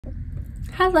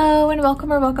Hello and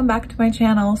welcome or welcome back to my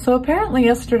channel. So apparently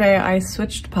yesterday I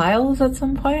switched piles at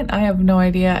some point. I have no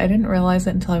idea. I didn't realize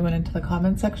it until I went into the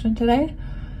comment section today.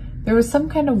 There was some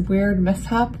kind of weird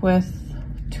mishap with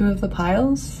two of the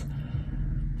piles.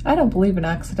 I don't believe in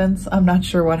accidents. I'm not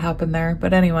sure what happened there,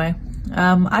 but anyway,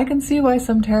 I can see why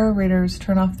some tarot readers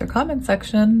turn off their comment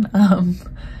section.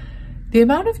 The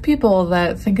amount of people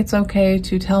that think it's okay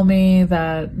to tell me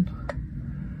that,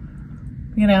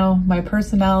 you know, my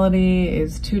personality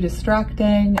is too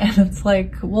distracting, and it's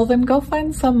like, well then go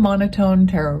find some monotone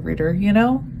tarot reader, you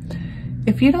know?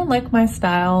 If you don't like my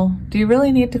style, do you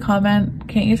really need to comment?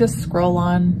 Can't you just scroll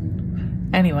on?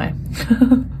 Anyway.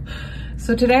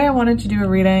 So today I wanted to do a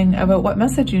reading about what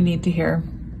message you need to hear.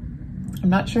 I'm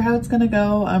not sure how it's gonna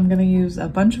go. I'm gonna use a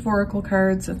bunch of oracle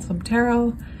cards and some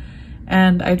tarot,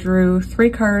 and I drew 3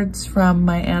 cards from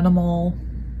my animal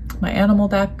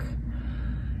deck.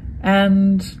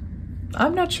 And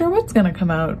I'm not sure what's gonna come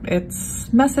out.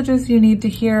 It's messages you need to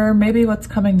hear, maybe what's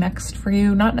coming next for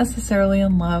you, not necessarily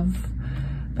in love.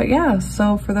 But yeah,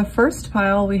 so for the first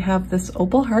pile, we have this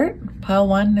opal heart. Pile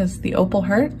 1 is the opal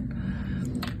heart.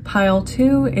 Pile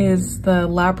 2 is the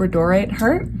labradorite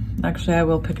heart. Actually, I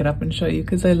will pick it up and show you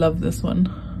because I love this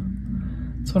one.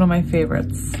 It's one of my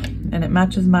favorites and it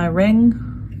matches my ring.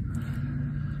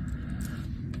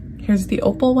 Here's the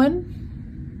opal one.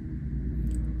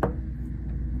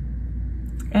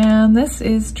 And this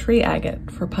is tree agate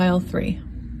for pile 3.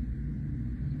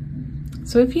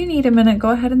 So if you need a minute,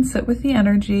 go ahead and sit with the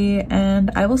energy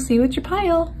and I will see you at your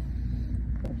pile.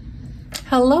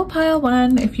 Hello, pile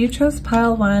 1. If you chose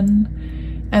pile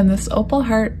 1 and this opal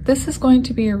heart, this is going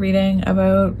to be a reading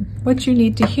about what you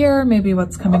need to hear, maybe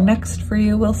what's coming next for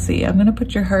you. We'll see. I'm gonna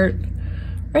put your heart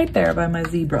right there by my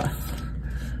zebra.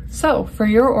 So for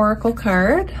your oracle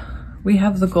card, we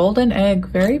have the golden egg,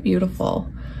 very beautiful.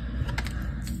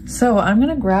 So I'm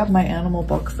gonna grab my animal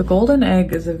book. The golden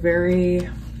egg is it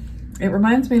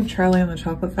reminds me of Charlie and the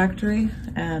Chocolate Factory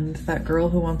and that girl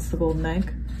who wants the golden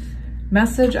egg.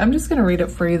 Message, I'm just gonna read it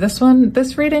for you.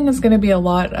 This reading is gonna be a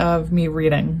lot of me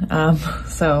reading.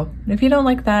 So if you don't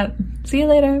like that, see you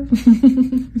later.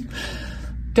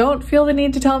 Don't feel the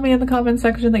need to tell me in the comment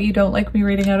section that you don't like me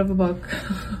reading out of a book.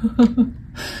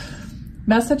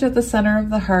 Message at the center of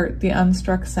the heart, the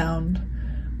unstruck sound.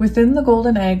 Within the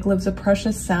golden egg lives a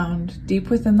precious sound.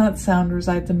 Deep within that sound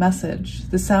resides a message.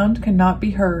 The sound cannot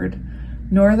be heard,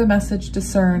 nor the message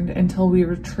discerned until we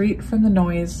retreat from the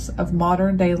noise of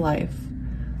modern day life.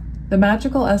 The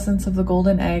magical essence of the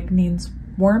golden egg needs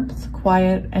warmth,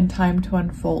 quiet, and time to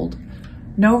unfold.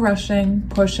 No rushing,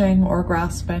 pushing, or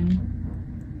grasping.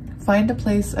 Find a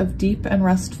place of deep and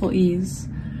restful ease,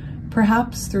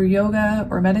 perhaps through yoga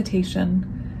or meditation.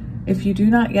 If you do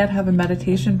not yet have a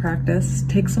meditation practice,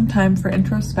 take some time for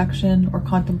introspection or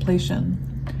contemplation.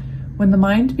 When the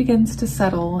mind begins to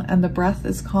settle and the breath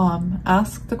is calm,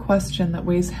 ask the question that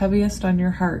weighs heaviest on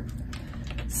your heart.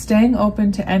 Staying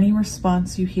open to any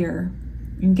response you hear,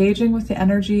 engaging with the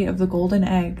energy of the golden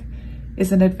egg,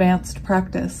 is an advanced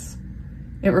practice.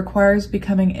 It requires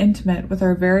becoming intimate with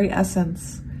our very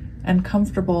essence and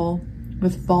comfortable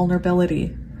with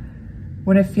vulnerability.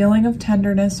 When a feeling of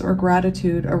tenderness or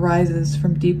gratitude arises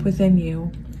from deep within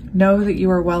you, know that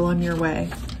you are well on your way.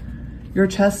 Your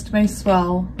chest may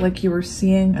swell like you are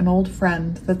seeing an old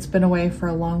friend that's been away for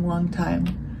a long, long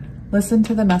time. Listen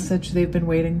to the message they've been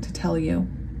waiting to tell you.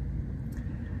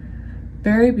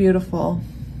 Very beautiful.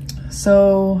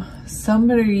 So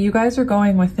you guys are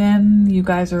going within, you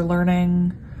guys are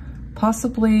learning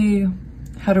possibly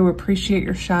how to appreciate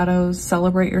your shadows,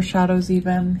 celebrate your shadows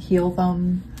even, heal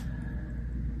them.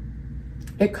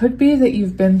 It could be that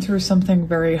you've been through something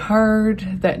very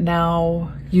hard that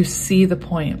now you see the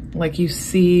point, like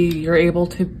you're able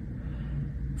to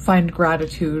find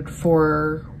gratitude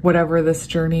for whatever this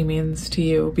journey means to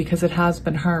you because it has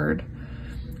been hard.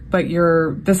 But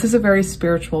this is a very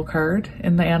spiritual card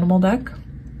in the animal deck.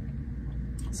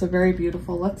 So very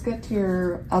beautiful. Let's get to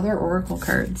your other oracle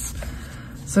cards.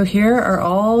 So here are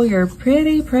all your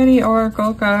pretty, pretty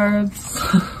oracle cards.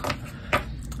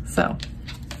 So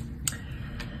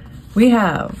we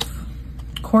have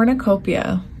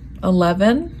Cornucopia,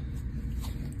 11.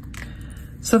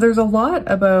 So there's a lot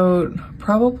about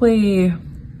probably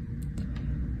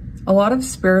a lot of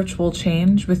spiritual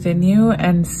change within you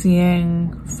and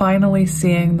finally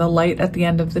seeing the light at the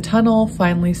end of the tunnel,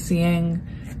 finally seeing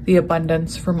the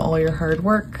abundance from all your hard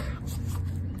work.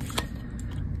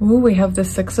 Ooh, we have the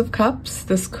 6 of Cups.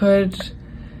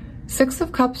 6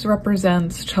 of Cups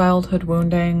represents childhood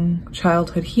wounding,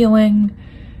 childhood healing.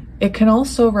 It can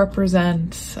also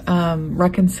represent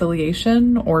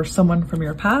reconciliation or someone from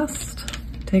your past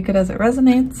take it as it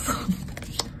resonates.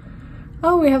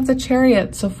 Oh, we have the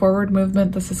Chariot, so forward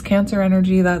movement. This is Cancer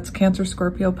energy. That's Cancer,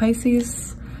 Scorpio,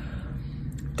 Pisces.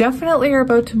 Definitely you're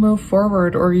about to move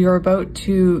forward, or you're about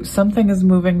to, something is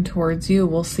moving towards you.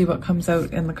 We'll see what comes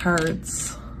out in the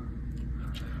cards.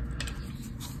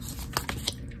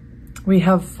 We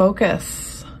have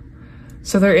focus.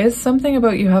 So there is something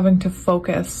about you having to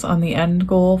focus on the end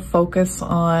goal, focus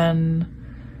on,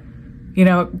 you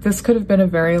know, this could have been a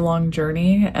very long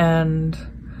journey, and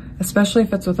especially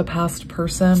if it's with a past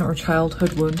person or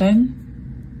childhood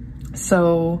wounding.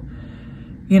 So,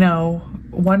 you know,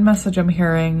 one message I'm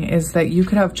hearing is that you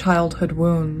could have childhood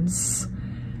wounds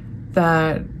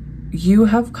that you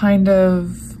have kind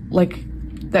of like,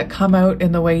 that come out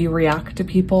in the way you react to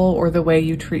people, or the way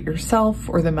you treat yourself,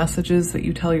 or the messages that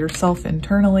you tell yourself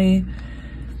internally.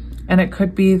 And it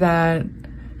could be that,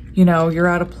 you know, you're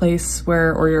at a place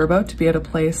where, or you're about to be at a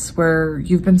place where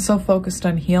you've been so focused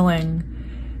on healing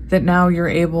that now you're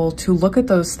able to look at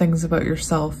those things about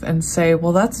yourself and say,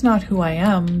 well, that's not who I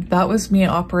am. That was me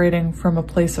operating from a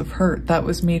place of hurt. That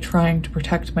was me trying to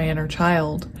protect my inner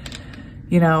child.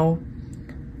 You know,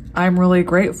 I'm really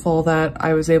grateful that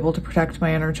I was able to protect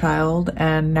my inner child,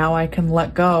 and now I can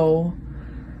let go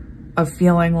of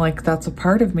feeling like that's a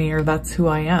part of me, or that's who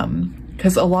I am.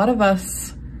 Because a lot of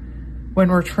us, when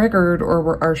we're triggered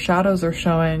or our shadows are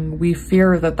showing, we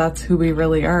fear that that's who we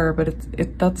really are, but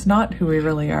that's not who we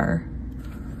really are.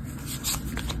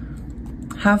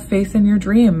 Have faith in your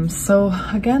dreams. So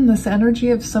again, this energy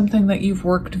of something that you've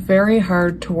worked very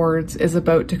hard towards is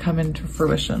about to come into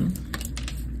fruition.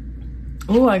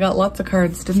 Oh, I got lots of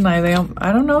cards, didn't I?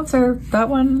 I don't know if they're that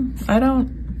one.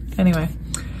 Anyway,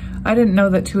 I didn't know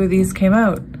that 2 of these came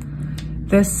out.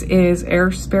 This is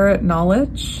air spirit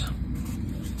knowledge.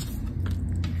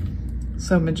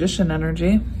 So magician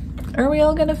energy. Are we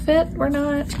all gonna fit? We're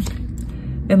not.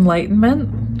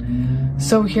 Enlightenment.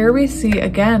 So here we see,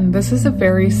 again, this is a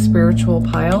very spiritual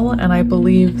pile, and I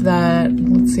believe that,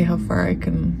 let's see how far I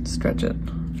can stretch it.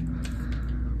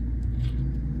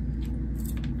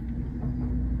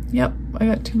 Yep, I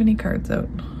got too many cards out.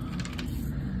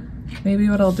 Maybe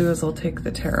what I'll do is I'll take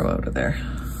the tarot out of there.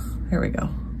 There we go.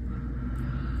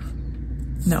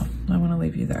 No, I wanna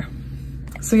leave you there.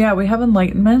 So yeah, we have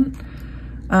enlightenment.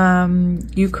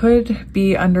 You could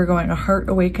be undergoing a heart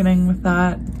awakening with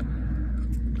that.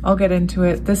 I'll get into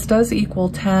it. This does equal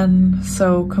 10,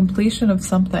 so completion of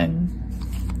something.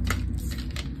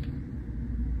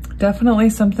 Definitely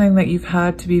something that you've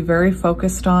had to be very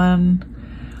focused on.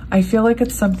 I feel like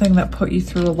it's something that put you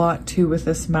through a lot too with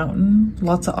this mountain.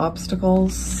 Lots of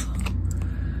obstacles.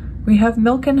 We have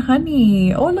milk and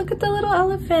honey. Oh, look at the little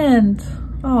elephant.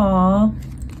 Aww.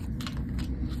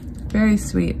 Very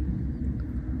sweet.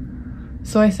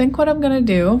 So I think what I'm gonna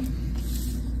do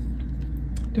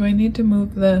I need to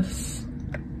move this?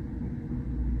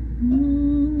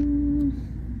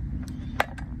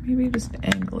 Maybe just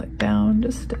angle it down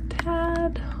just a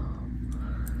tad.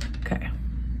 Okay,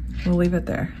 we'll leave it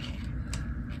there.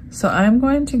 So I'm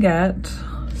going to get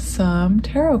some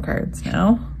tarot cards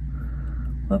now.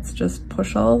 Let's just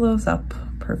push all those up.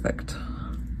 Perfect.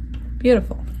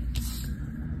 Beautiful.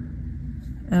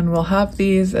 And we'll have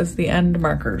these as the end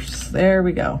markers. There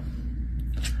we go.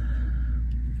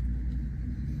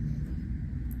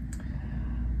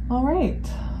 All right,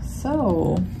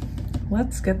 so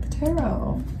let's get the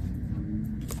tarot.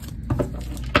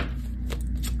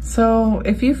 So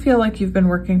if you feel like you've been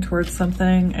working towards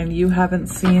something and you haven't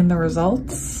seen the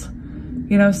results,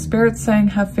 you know, Spirit's saying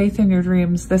have faith in your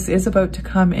dreams. This is about to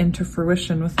come into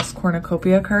fruition with this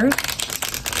cornucopia card.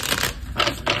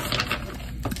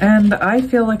 And I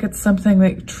feel like it's something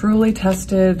that truly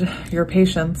tested your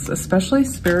patience, especially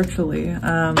spiritually, with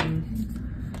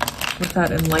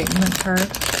that enlightenment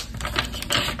card.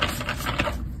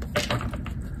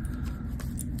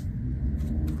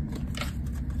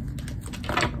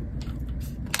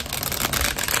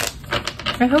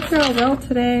 I hope you're all well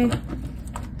today.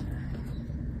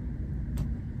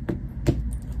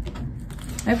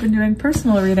 I've been doing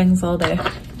personal readings all day.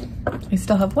 I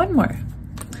still have one more.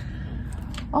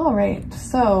 All right,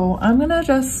 so I'm gonna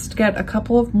just get a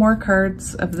couple of more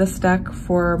cards of this deck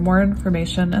for more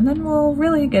information, and then we'll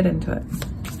really get into it.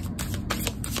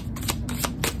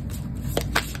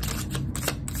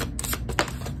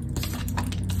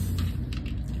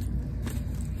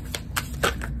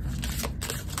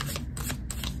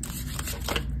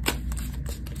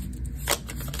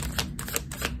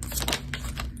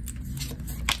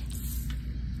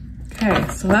 Okay,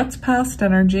 so that's past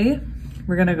energy.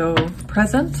 We're gonna go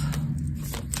present.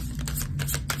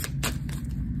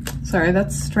 Sorry,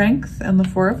 that's strength and the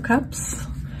 4 of Cups.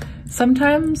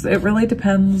 Sometimes it really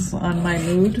depends on my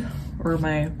mood or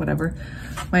my whatever,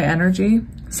 my energy.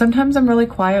 Sometimes I'm really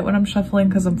quiet when I'm shuffling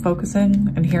because I'm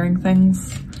focusing and hearing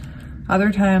things.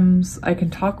 Other times I can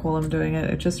talk while I'm doing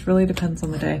it. It just really depends on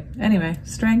the day. Anyway,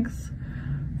 Strength,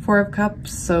 Four of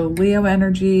Cups. So Leo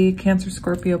energy, Cancer,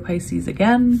 Scorpio, Pisces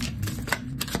again.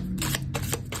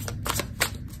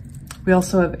 We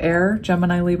also have Air,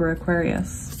 Gemini, Libra,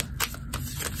 Aquarius.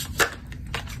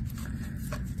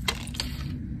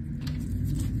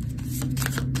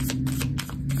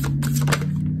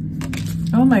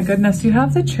 Oh my goodness, you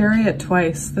have the Chariot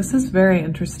twice. This is very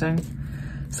interesting.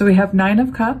 So we have Nine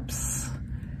of Cups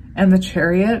and the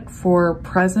Chariot for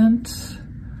present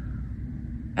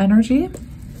energy.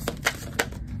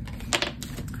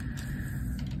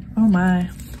 Oh my.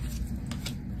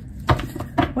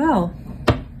 Well,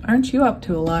 aren't you up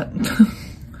to a lot?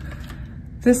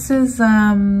 This is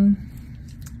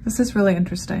really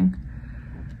interesting.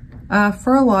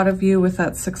 For a lot of you with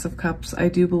that Six of Cups, I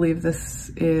do believe this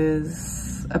is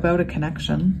about a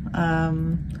connection.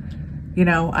 You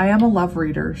know, I am a love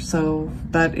reader, so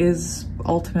that is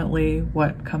ultimately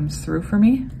what comes through for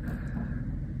me.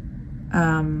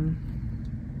 I'm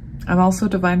also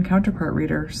divine counterpart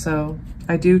reader, so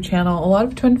I do channel a lot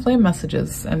of twin flame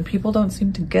messages, and people don't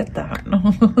seem to get that.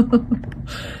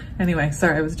 Anyway,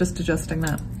 sorry, I was just adjusting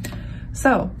that.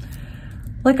 So,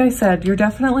 like I said, you're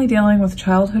definitely dealing with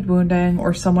childhood wounding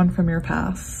or someone from your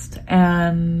past.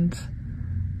 And,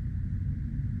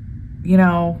 you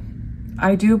know,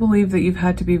 I do believe that you've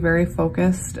had to be very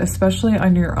focused, especially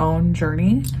on your own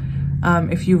journey.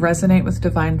 If you resonate with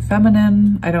Divine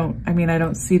Feminine, I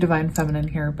don't see Divine Feminine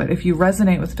here, but if you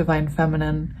resonate with Divine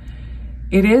Feminine,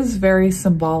 it is very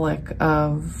symbolic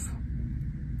of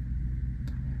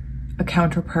a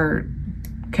counterpart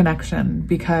connection,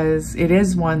 because it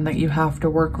is one that you have to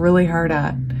work really hard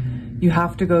at. You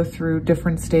have to go through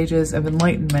different stages of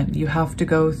enlightenment. You have to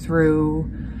go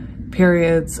through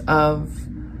periods of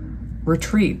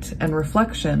retreat and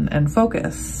reflection and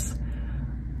focus.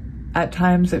 At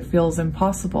times it feels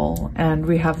impossible, and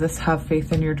we have this have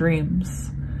faith in your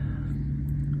dreams.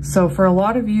 So for a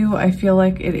lot of you, I feel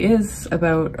like it is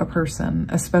about a person,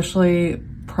 especially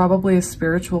probably a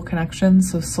spiritual connection,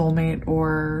 so soulmate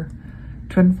or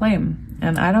twin flame.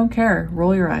 And I don't care,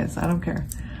 roll your eyes, I don't care.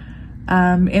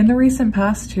 In the recent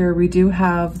past here, we do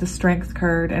have the Strength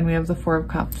card and we have the Four of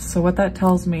Cups. So what that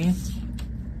tells me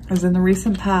is in the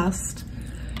recent past,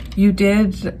 you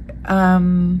did,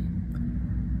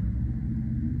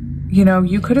 you know,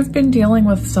 you could have been dealing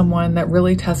with someone that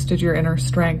really tested your inner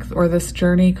strength, or this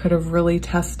journey could have really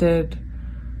tested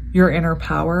your inner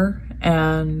power.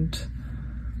 And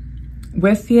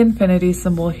with the infinity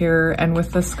symbol here and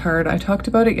with this card, I talked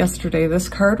about it yesterday. This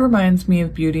card reminds me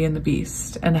of Beauty and the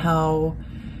Beast, and how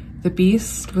the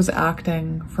Beast was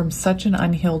acting from such an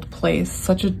unhealed place,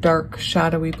 such a dark,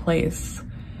 shadowy place.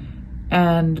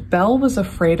 And Belle was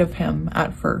afraid of him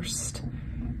at first.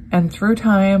 And through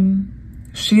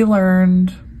time, she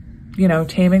learned, you know,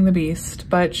 taming the beast,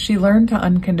 but she learned to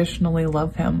unconditionally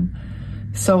love him.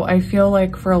 So I feel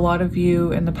like for a lot of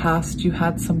you in the past, you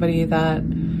had somebody that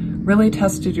really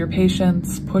tested your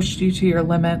patience, pushed you to your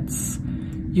limits.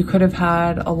 You could have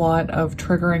had a lot of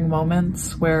triggering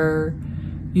moments where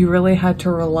you really had to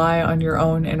rely on your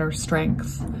own inner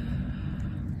strength.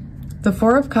 The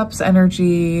Four of Cups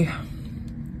energy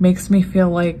makes me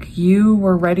feel like you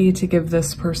were ready to give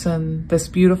this person this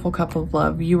beautiful cup of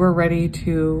love. You were ready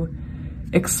to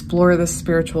explore this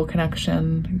spiritual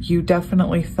connection. You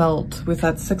definitely felt, with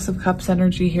that Six of Cups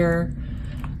energy here,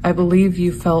 I believe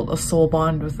you felt a soul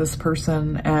bond with this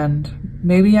person, and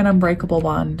maybe an unbreakable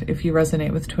bond if you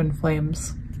resonate with twin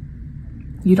flames.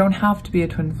 You don't have to be a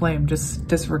twin flame, just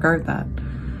disregard that.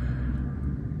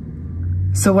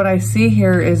 So what I see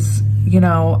here is, you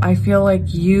know, I feel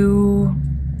like you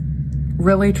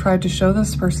really tried to show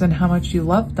this person how much you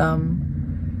loved them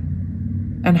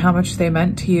and how much they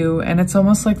meant to you. And it's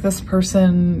almost like this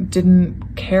person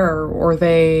didn't care, or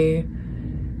they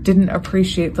didn't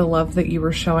appreciate the love that you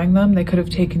were showing them. They could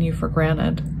have taken you for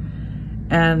granted.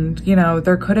 And, you know,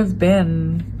 there could have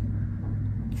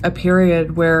been a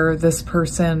period where this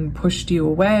person pushed you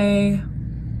away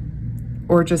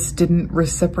or just didn't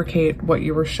reciprocate what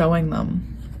you were showing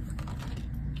them.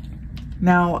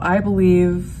 Now, I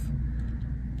believe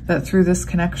that through this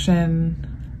connection,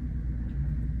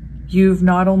 you've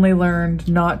not only learned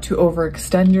not to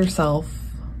overextend yourself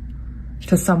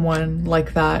to someone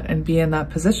like that and be in that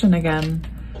position again,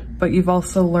 but you've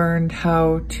also learned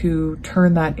how to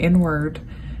turn that inward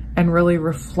and really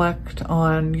reflect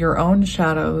on your own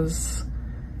shadows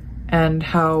and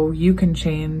how you can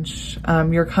change.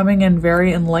 You're coming in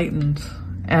very enlightened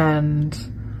and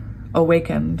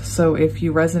awakened. So if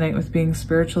you resonate with being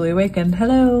spiritually awakened,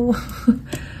 hello.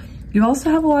 You also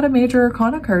have a lot of major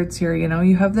arcana cards here. You know,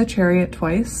 you have the Chariot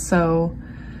twice. So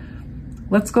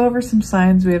let's go over some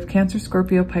signs. We have Cancer,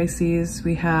 Scorpio, Pisces.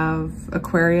 We have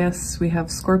Aquarius. We have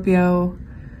Scorpio.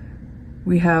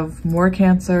 We have more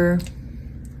Cancer.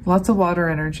 Lots of water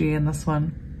energy in this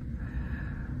one.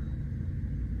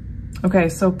 Okay,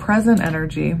 so present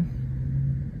energy.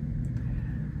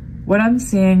 What I'm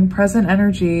seeing, present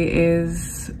energy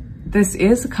is, this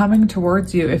is coming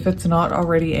towards you if it's not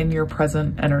already in your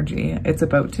present energy. It's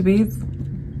about to be.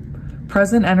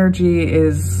 Present energy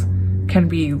can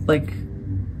be like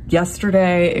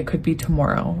yesterday, it could be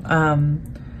tomorrow.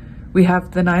 We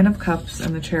have the Nine of Cups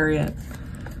and the Chariot.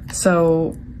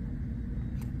 So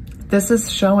this is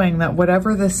showing that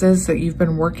whatever this is that you've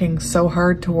been working so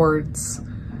hard towards,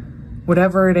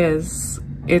 whatever it is,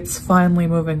 it's finally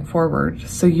moving forward.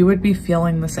 So you would be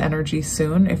feeling this energy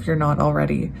soon if you're not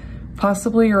already.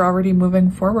 Possibly you're already moving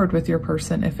forward with your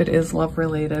person if it is love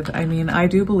related. I mean, I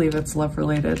do believe it's love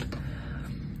related.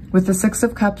 With the Six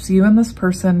of Cups, you and this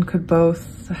person could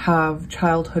both have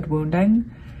childhood wounding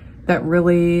that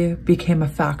really became a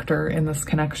factor in this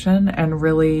connection, and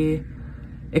really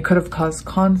it could have caused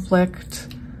conflict,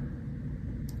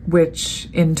 which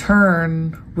in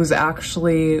turn was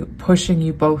actually pushing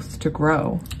you both to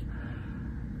grow.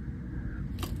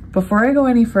 Before I go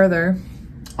any further,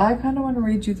 I kind of want to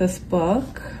read you this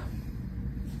book.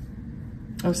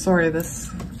 Oh, sorry, this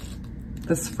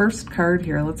first card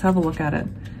here. Let's have a look at it.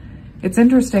 It's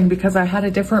interesting because I had a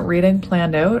different reading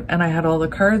planned out, and I had all the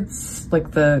cards,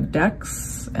 like the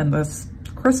decks and the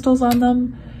crystals on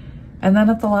them. And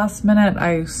then at the last minute,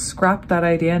 I scrapped that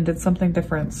idea and did something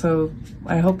different. So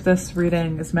I hope this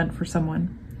reading is meant for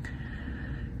someone.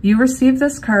 You receive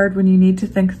this card when you need to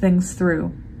think things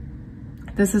through.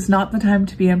 This is not the time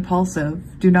to be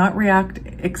impulsive. Do not react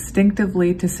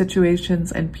instinctively to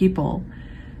situations and people.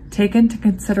 Take into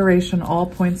consideration all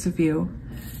points of view.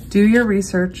 Do your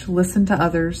research, listen to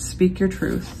others, speak your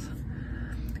truth.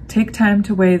 Take time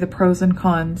to weigh the pros and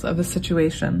cons of a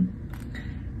situation.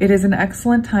 It is an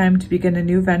excellent time to begin a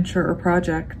new venture or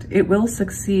project. It will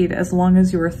succeed as long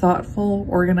as you are thoughtful,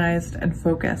 organized, and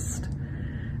focused.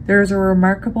 There is a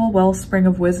remarkable wellspring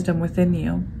of wisdom within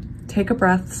you. Take a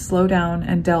breath, slow down,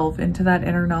 and delve into that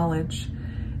inner knowledge.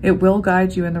 It will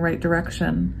guide you in the right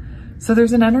direction. So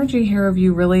there's an energy here of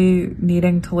you really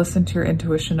needing to listen to your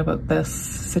intuition about this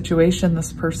situation,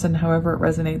 this person, however it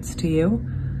resonates to you.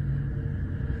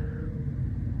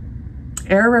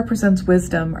 Air represents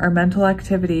wisdom, our mental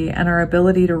activity, and our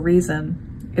ability to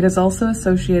reason. It is also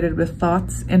associated with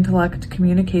thoughts, intellect,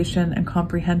 communication, and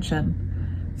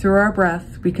comprehension. Through our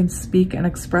breath, we can speak and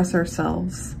express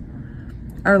ourselves.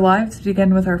 Our lives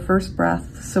begin with our first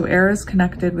breath, so air is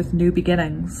connected with new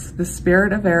beginnings. The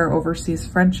spirit of air oversees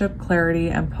friendship, clarity,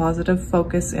 and positive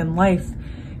focus in life.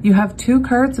 You have two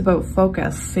cards about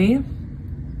focus, see?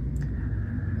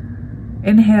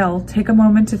 Inhale, take a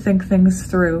moment to think things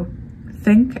through.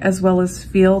 Think as well as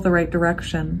feel the right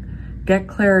direction. Get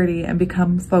clarity and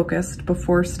become focused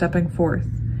before stepping forth.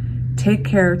 Take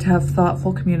care to have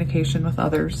thoughtful communication with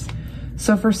others.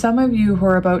 So for some of you who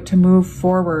are about to move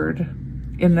forward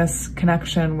in this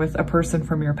connection with a person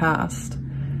from your past,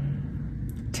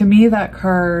 to me that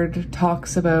card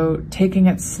talks about taking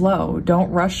it slow.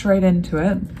 Don't rush right into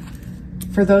it.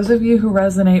 For those of you who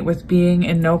resonate with being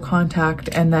in no contact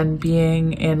and then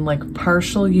being in like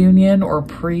partial union or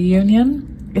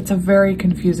pre-union, it's a very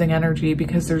confusing energy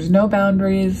because there's no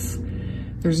boundaries,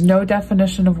 there's no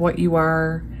definition of what you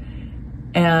are.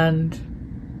 And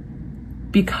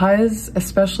because,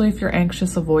 especially if you're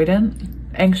anxious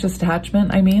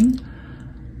attachment, I mean,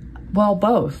 well,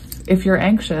 both. If you're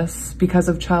anxious because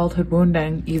of childhood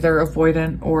wounding, either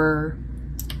avoidant or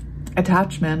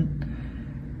attachment,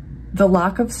 the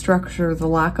lack of structure, the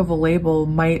lack of a label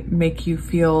might make you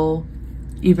feel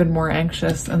even more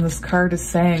anxious. And this card is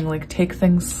saying, like, take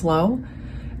things slow,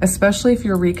 especially if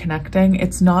you're reconnecting.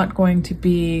 It's not going to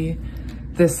be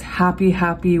this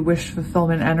happy wish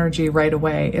fulfillment energy right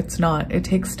away. It's not. It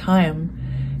takes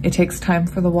time. It takes time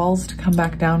for the walls to come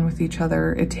back down with each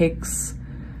other. It takes,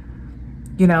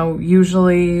 you know,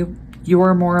 usually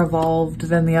you're more evolved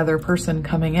than the other person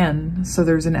coming in. So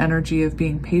there's an energy of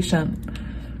being patient.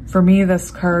 For me,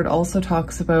 this card also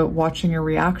talks about watching your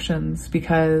reactions,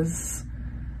 because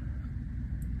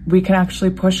we can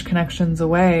actually push connections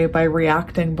away by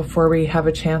reacting before we have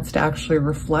a chance to actually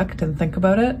reflect and think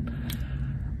about it.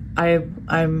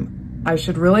 I'm I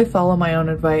should really follow my own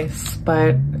advice,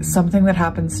 but something that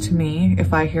happens to me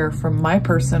if I hear from my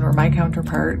person or my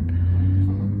counterpart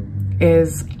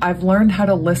is I've learned how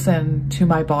to listen to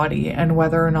my body and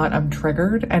whether or not I'm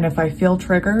triggered. And if I feel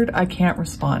triggered, I can't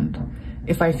respond.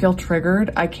 If I feel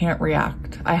triggered, I can't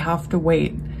react. I have to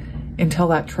wait until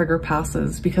that trigger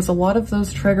passes because a lot of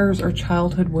those triggers are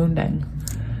childhood wounding.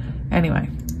 Anyway,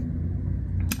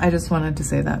 I just wanted to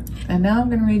say that. And now I'm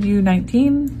going to read you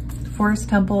 19. Forest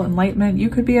Temple Enlightenment. You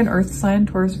could be an earth sign,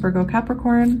 Taurus, Virgo,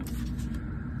 Capricorn.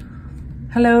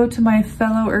 Hello to my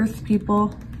fellow earth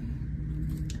people.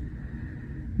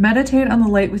 Meditate on the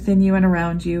light within you and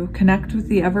around you. Connect with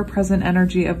the ever-present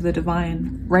energy of the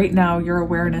divine. Right now, your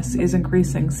awareness is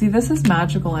increasing. See, this is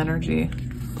magical energy.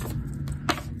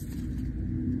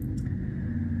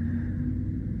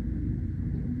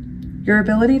 Your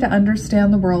ability to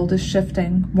understand the world is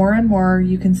shifting. More and more,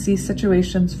 you can see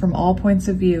situations from all points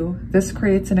of view. This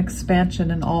creates an expansion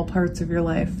in all parts of your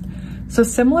life. So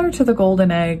similar to the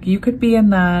golden egg, you could be in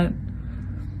that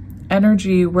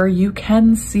energy where you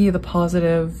can see the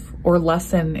positive or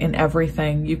lesson in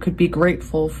everything. You could be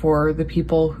grateful for the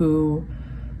people who,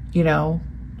 you know,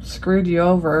 screwed you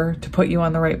over to put you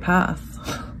on the right path.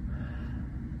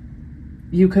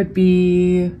 You could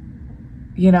be,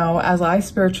 you know, as I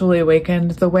spiritually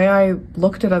awakened, the way I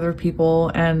looked at other people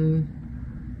and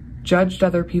judged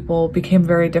other people became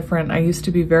very different. I used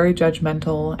to be very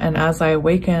judgmental, and as I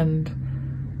awakened,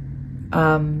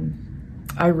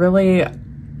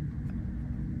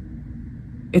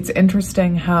 it's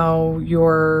interesting how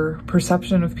your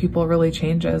perception of people really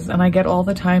changes. And I get all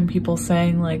the time people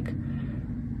saying, like,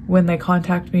 when they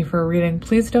contact me for a reading,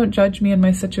 please don't judge me in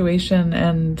my situation.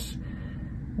 And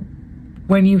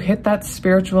when you hit that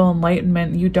spiritual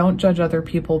enlightenment, you don't judge other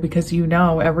people because you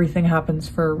know everything happens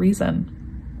for a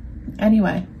reason.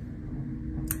 Anyway,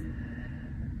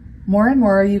 more and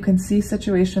more you can see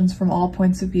situations from all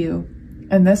points of view,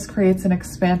 and this creates an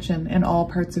expansion in all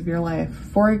parts of your life.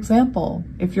 For example,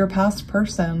 if your past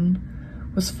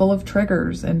person was full of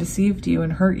triggers and deceived you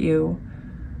and hurt you,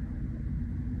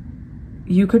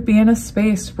 you could be in a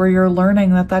space where you're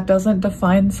learning that that doesn't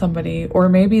define somebody, or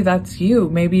maybe that's you.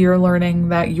 Maybe you're learning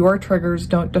that your triggers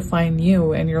don't define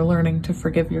you and you're learning to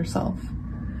forgive yourself.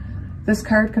 This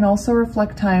card can also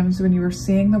reflect times when you are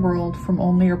seeing the world from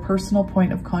only your personal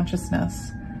point of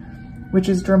consciousness, which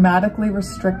is dramatically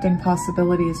restricting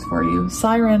possibilities for you.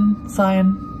 Siren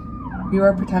sign, you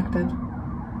are protected.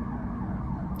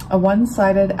 A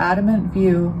one-sided, adamant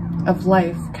view of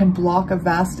life can block a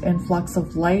vast influx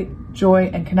of light, joy,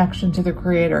 and connection to the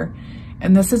Creator.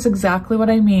 And this is exactly what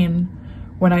I mean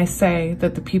when I say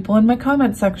that the people in my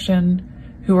comment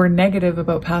section who are negative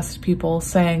about past people,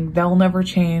 saying they'll never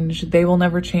change, they will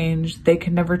never change, they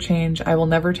can never change, I will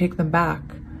never take them back,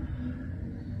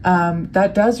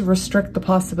 that does restrict the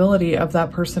possibility of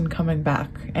that person coming back.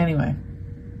 Anyway,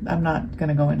 I'm not going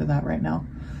to go into that right now.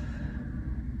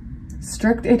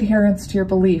 Strict adherence to your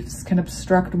beliefs can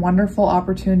obstruct wonderful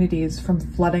opportunities from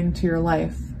flooding to your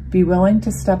life. Be willing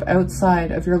to step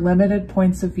outside of your limited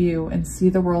points of view and see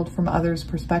the world from others'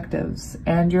 perspectives,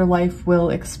 and your life will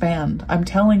expand. I'm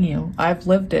telling you, I've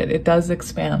lived it. It does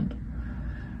expand.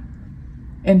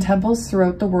 In temples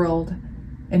throughout the world,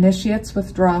 initiates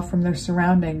withdraw from their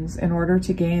surroundings in order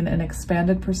to gain an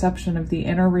expanded perception of the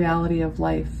inner reality of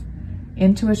life.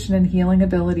 Intuition and healing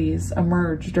abilities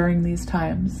emerge during these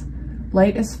times.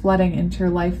 Light is flooding into your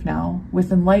life now.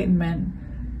 With enlightenment,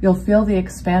 you'll feel the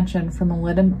expansion from a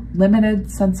limited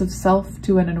sense of self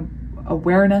to an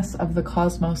awareness of the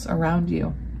cosmos around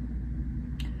you.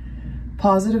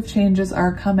 Positive changes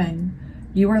are coming.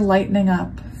 You are lightening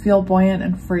up. Feel buoyant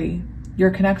and free. Your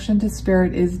connection to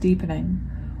spirit is deepening.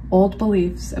 Old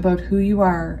beliefs about who you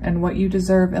are and what you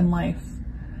deserve in life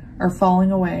are falling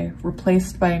away,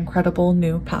 replaced by incredible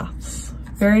new paths.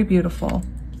 Very beautiful.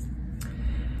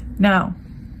 Now,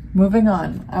 moving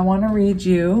on, I want to read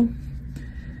you.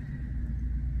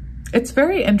 It's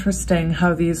very interesting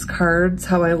how these cards,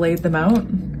 how I laid them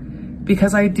out,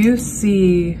 because I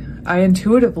intuitively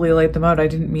laid them out. I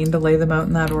didn't mean to lay them out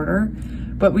in that order,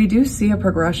 but we do see a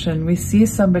progression. We see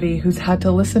somebody who's had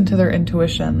to listen to their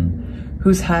intuition,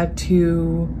 who's had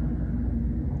to,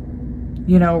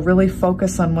 you know, really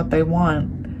focus on what they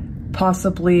want,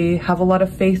 possibly have a lot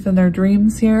of faith in their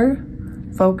dreams here,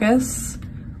 focus.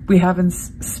 We have in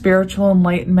spiritual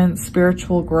enlightenment,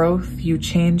 spiritual growth, you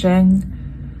changing.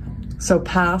 So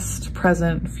past,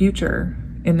 present, future.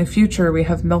 In the future, we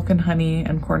have milk and honey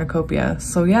and cornucopia.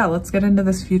 So yeah, let's get into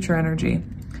this future energy.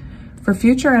 For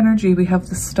future energy, we have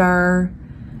the star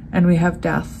and we have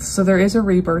death. So there is a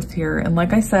rebirth here. And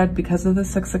like I said, because of the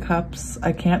Six of Cups,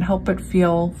 I can't help but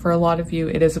feel for a lot of you,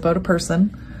 it is about a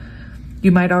person.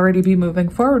 You might already be moving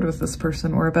forward with this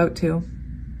person or about to.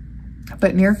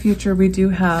 But near future, we do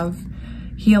have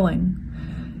healing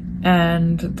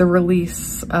and the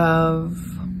release of,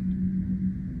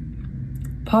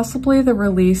 possibly the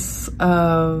release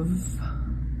of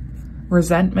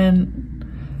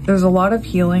resentment. There's a lot of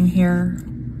healing here.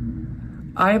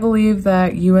 I believe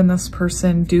that you and this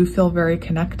person do feel very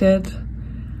connected.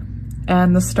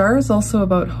 And the star is also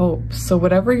about hope. So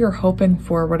whatever you're hoping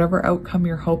for, whatever outcome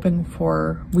you're hoping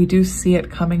for, we do see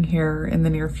it coming here in the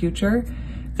near future.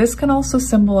 This can also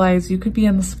symbolize you could be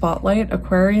in the spotlight.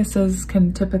 Aquariuses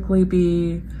can typically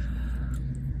be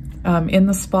in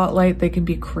the spotlight. They can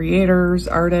be creators,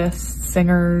 artists,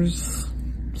 singers,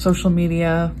 social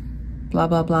media, blah,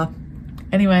 blah, blah.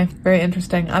 Anyway, very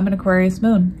interesting. I'm an Aquarius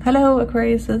moon. Hello,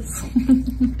 Aquariuses.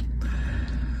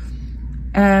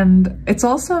 And it's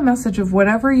also a message of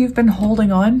whatever you've been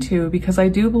holding on to, because I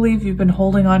do believe you've been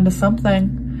holding on to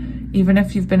something, even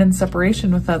if you've been in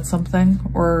separation with that something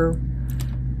or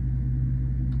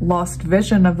lost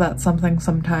vision of that something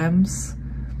sometimes.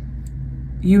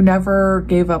 You never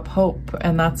gave up hope,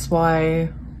 and that's why,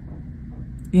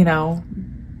 you know,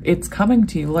 it's coming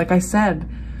to you. Like I said,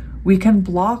 we can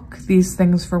block these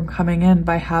things from coming in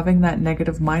by having that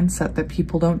negative mindset that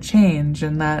people don't change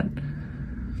and that,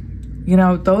 you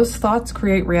know, those thoughts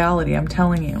create reality, I'm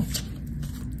telling you.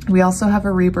 We also have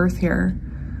a rebirth here.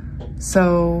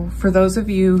 So for those of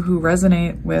you who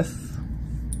resonate with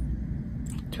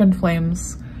twin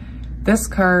flames, this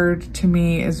card to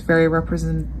me is very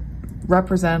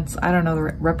represents, I don't know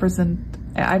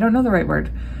the right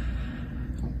word.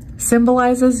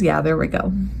 Symbolizes, yeah, there we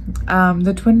go.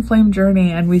 The twin flame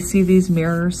journey, and we see these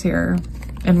mirrors here,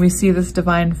 and we see this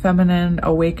divine feminine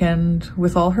awakened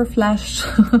with all her flesh,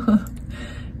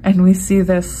 and we see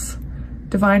this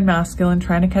divine masculine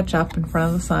trying to catch up in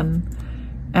front of the sun.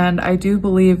 And I do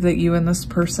believe that you and this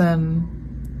person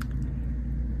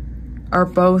are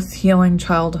both healing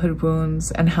childhood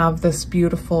wounds and have this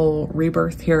beautiful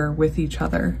rebirth here with each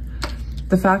other.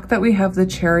 The fact that we have the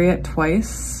Chariot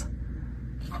twice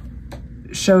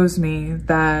shows me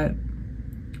that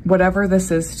whatever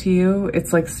this is to you,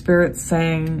 it's like Spirit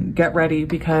saying, get ready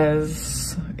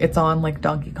this it's on like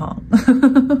Donkey Kong.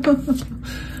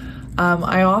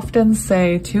 I often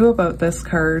say too about this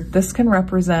card, this can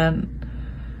represent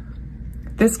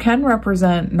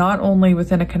not only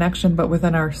within a connection, but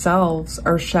within ourselves,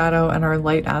 our shadow and our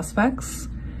light aspects.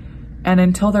 And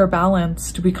until they're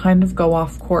balanced, we kind of go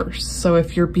off course. So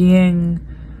if you're being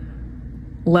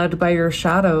led by your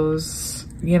shadows,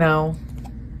 you know,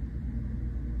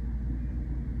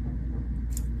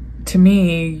 to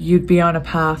me, you'd be on a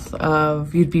path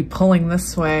of, you'd be pulling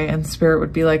this way, and Spirit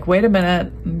would be like, wait a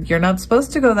minute, you're not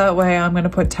supposed to go that way. I'm going to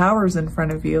put towers in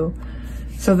front of you.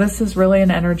 So this is really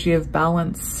an energy of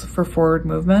balance for forward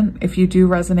movement. If you do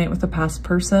resonate with a past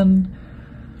person,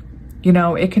 you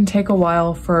know, it can take a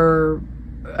while for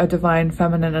a divine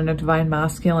feminine and a divine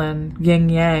masculine, yin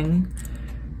yang,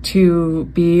 to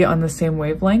be on the same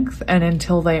wavelength. And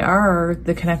until they are,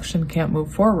 the connection can't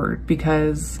move forward,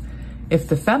 because if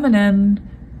the feminine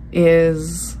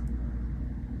is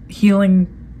healing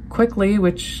quickly,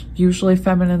 which usually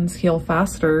feminines heal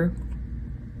faster,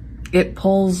 it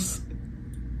pulls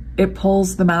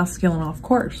the masculine off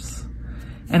course.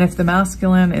 And if the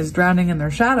masculine is drowning in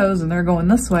their shadows and they're going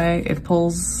this way, it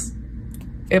blocks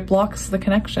the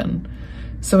connection.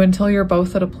 So until you're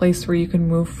both at a place where you can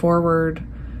move forward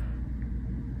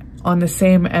on the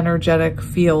same energetic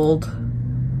field,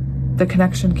 the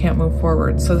connection can't move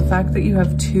forward. So the fact that you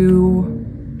have two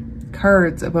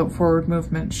cards about forward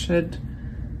movement should,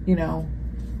 you know,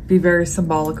 be very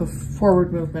symbolic of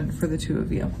forward movement for the two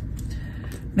of you.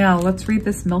 Now let's read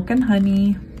this Milk and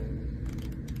Honey.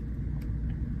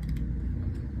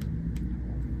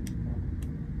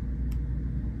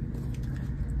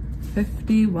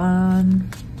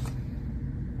 $51.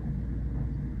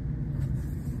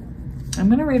 I'm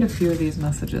going to read a few of these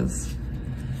messages.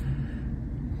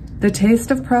 The taste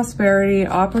of prosperity,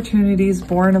 opportunities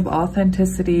born of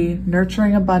authenticity,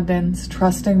 nurturing abundance,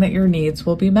 trusting that your needs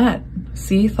will be met.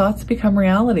 See, thoughts become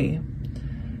reality.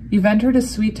 You've entered a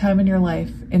sweet time in your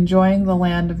life, enjoying the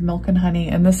land of milk and honey,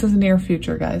 and this is near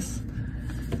future, guys,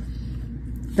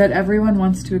 that everyone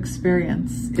wants to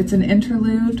experience. It's an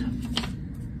interlude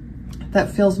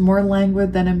that feels more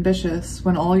languid than ambitious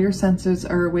when all your senses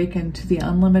are awakened to the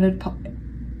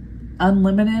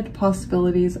unlimited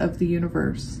possibilities of the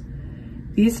universe.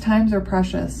 These times are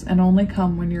precious and only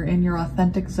come when you're in your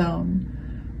authentic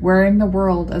zone, wearing the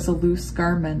world as a loose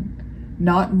garment,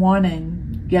 not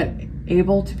wanting, yet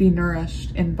able to be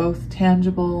nourished in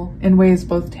ways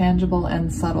both tangible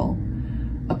and subtle.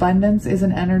 Abundance is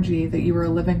an energy that you are a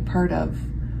living part of.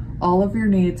 All of your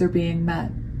needs are being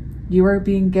met. You are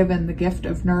being given the gift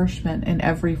of nourishment in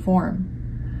every form.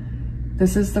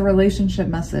 This is the relationship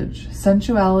message: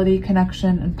 sensuality,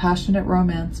 connection, and passionate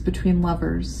romance between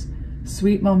lovers.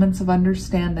 Sweet moments of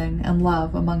understanding and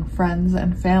love among friends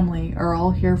and family are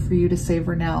all here for you to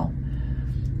savor now.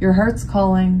 Your heart's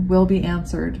calling will be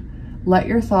answered. Let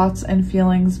your thoughts and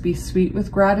feelings be sweet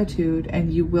with gratitude,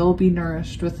 and you will be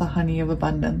nourished with the honey of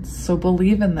abundance. So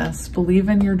believe in this. Believe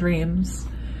in your dreams.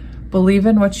 Believe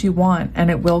in what you want, and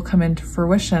it will come into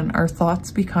fruition. Our thoughts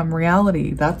become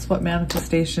reality. That's what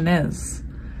manifestation is.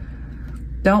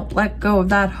 Don't let go of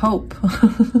that hope.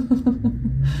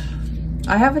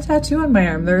 I have a tattoo on my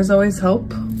arm. There's always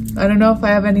hope. I don't know if I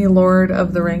have any Lord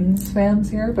of the Rings fans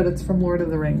here, but it's from Lord of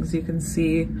the Rings. You can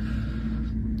see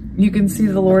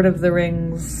the Lord of the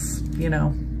Rings, you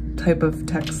know, type of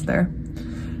text there.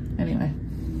 Anyway.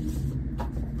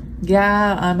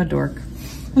 Yeah, I'm a dork.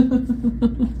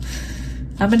 I'm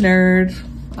a nerd.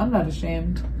 I'm not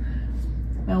ashamed.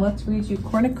 Now let's read you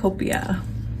Cornucopia.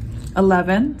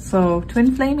 11, so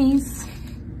twin flamies.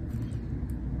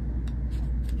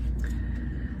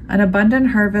 An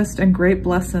abundant harvest and great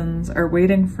blessings are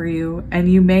waiting for you,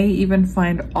 and you may even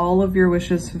find all of your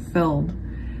wishes fulfilled.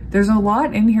 There's a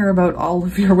lot in here about all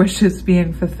of your wishes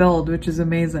being fulfilled, which is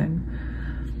amazing.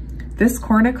 This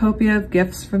cornucopia of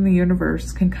gifts from the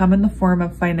universe can come in the form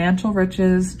of financial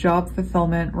riches, job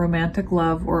fulfillment, romantic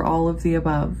love, or all of the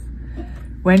above.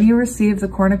 When you receive the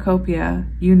cornucopia,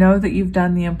 you know that you've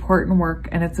done the important work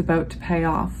and it's about to pay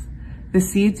off. The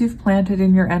seeds you've planted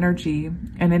in your energy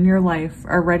and in your life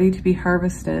are ready to be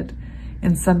harvested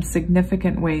in some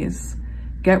significant ways.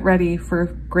 Get ready, for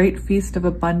a great feast of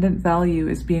abundant value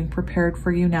is being prepared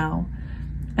for you now,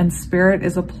 and Spirit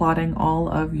is applauding all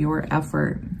of your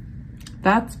effort.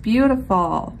 That's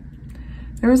beautiful.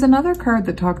 There was another card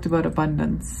that talked about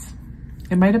abundance.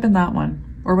 It might have been that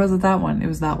one. Or was it that one? It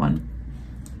was that one.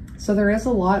 So there is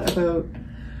a lot about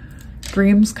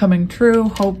dreams coming true,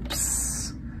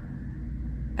 hopes,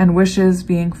 and wishes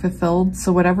being fulfilled.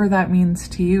 So whatever that means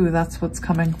to you, that's what's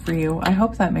coming for you. I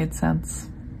hope that made sense.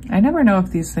 I never know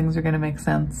if these things are going to make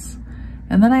sense.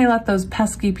 And then I let those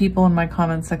pesky people in my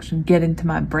comment section get into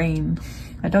my brain.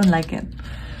 I don't like it.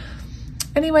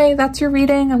 Anyway, that's your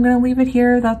reading. I'm going to leave it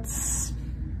here. That's,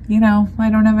 you know, I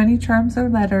don't have any charms or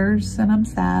letters, and I'm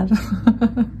sad.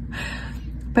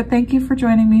 But thank you for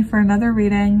joining me for another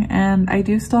reading, and I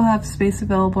do still have space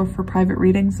available for private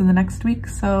readings in the next week.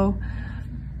 So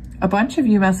a bunch of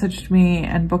you messaged me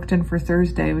and booked in for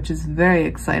Thursday, which is very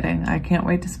exciting. I can't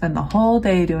wait to spend the whole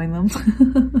day doing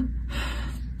them.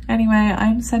 Anyway,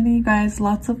 I'm sending you guys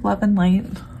lots of love and light.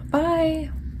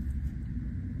 Bye.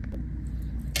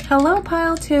 Hello,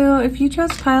 pile 2. If you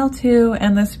chose pile 2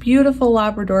 and this beautiful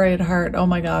Labradorite heart, oh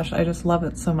my gosh, I just love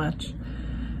it so much.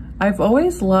 I've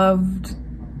always loved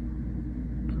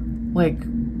like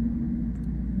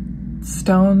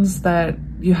stones that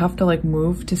you have to like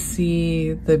move to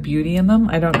see the beauty in them.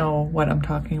 I don't know what I'm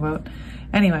talking about.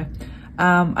 Anyway,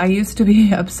 I used to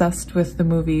be obsessed with the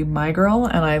movie My Girl,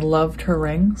 and I loved her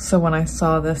ring. So when I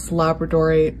saw this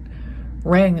Labradorite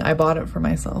ring, I bought it for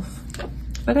myself.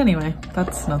 But anyway,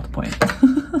 that's not the point.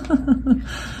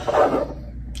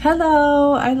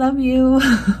 Hello, I love you.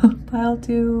 Pile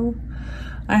 2.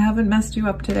 I haven't messed you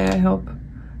up today, I hope.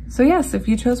 So yes, if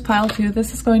you chose pile 2,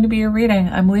 this is going to be your reading.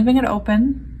 I'm leaving it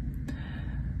open.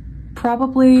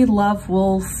 Probably love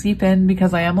will seep in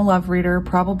because I am a love reader.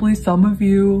 Probably some of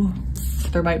you,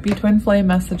 there might be twin flame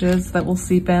messages that will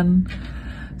seep in.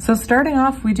 So starting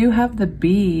off, we do have the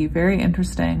Bee. Very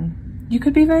interesting. You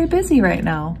could be very busy right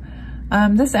now.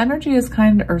 This energy is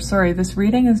this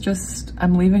reading is just,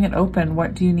 I'm leaving it open.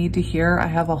 What do you need to hear? I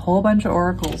have a whole bunch of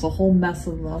oracles, a whole mess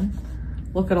of them.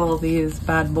 Look at all these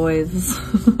bad boys.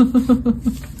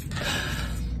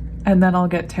 And then I'll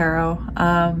get tarot.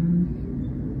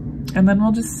 And then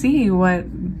we'll just see what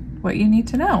you need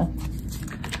to know.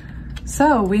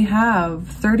 So we have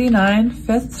 39,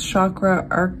 5th chakra,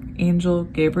 Archangel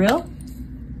Gabriel.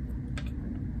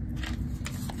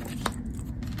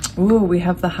 Ooh, we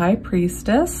have the High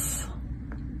Priestess.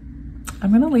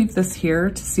 I'm gonna leave this here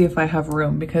to see if I have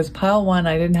room, because pile 1,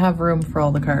 I didn't have room for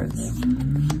all the cards.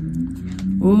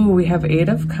 Ooh, we have 8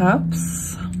 of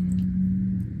Cups.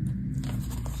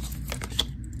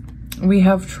 We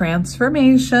have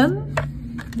Transformation.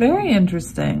 Very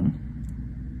interesting.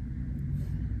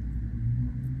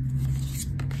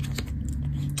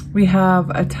 We have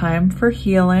A Time for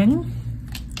Healing.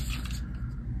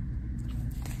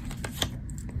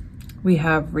 We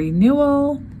have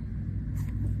renewal.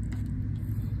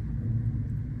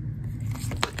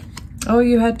 Oh,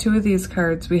 you had two of these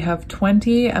cards. We have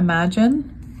 20,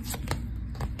 imagine,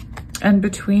 and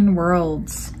between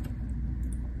worlds.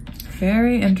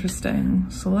 Very interesting.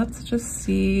 So let's just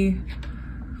see.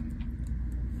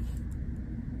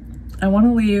 I want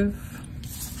to leave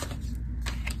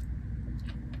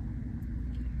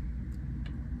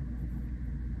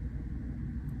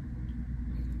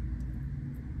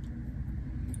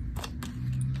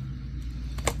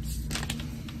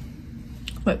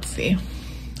let's see.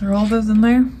 Are all those in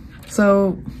there?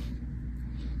 So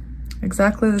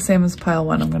exactly the same as pile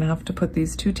one. I'm going to have to put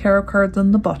these two tarot cards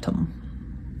on the bottom.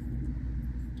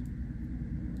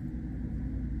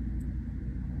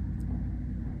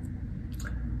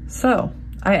 So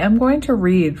I am going to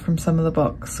read from some of the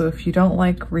books. So if you don't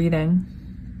like reading,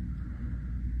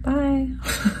 bye.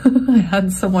 I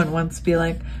had someone once be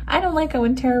like, I don't like it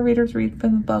when tarot readers read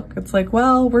from the book. It's like,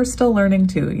 well, we're still learning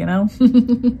too, you know?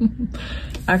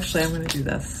 Actually, I'm going to do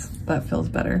this. That feels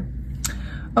better.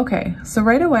 Okay, so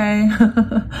right away,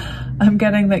 I'm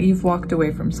getting that you've walked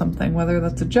away from something, whether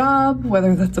that's a job,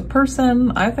 whether that's a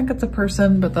person. I think it's a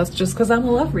person, but that's just because I'm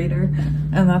a love reader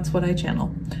and that's what I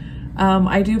channel.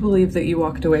 I do believe that you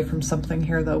walked away from something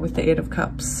here though with the Eight of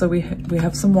Cups. So we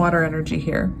have some water energy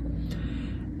here.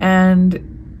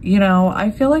 And, you know,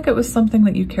 I feel like it was something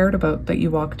that you cared about that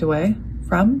you walked away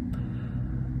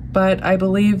from, but I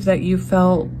believe that you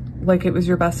felt like it was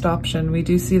your best option. We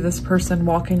do see this person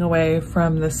walking away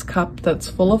from this cup that's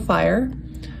full of fire.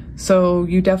 So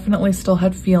you definitely still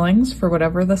had feelings for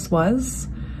whatever this was.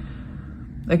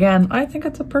 Again, I think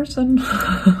it's a person.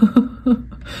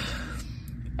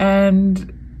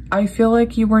 And I feel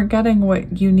like you weren't getting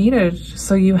what you needed.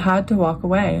 So you had to walk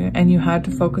away and you had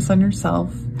to focus on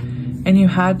yourself and you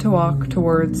had to walk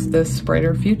towards this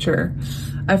brighter future.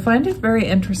 I find it very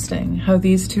interesting how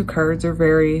these two cards are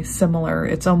very similar.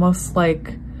 It's almost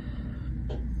like,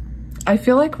 I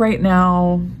feel like right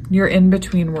now you're in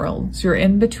between worlds. You're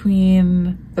in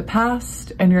between the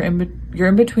past and you're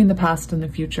in between the past and the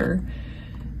future.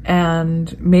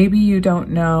 And maybe you don't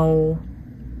know,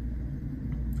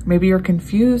 maybe you're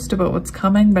confused about what's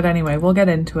coming, but anyway, we'll get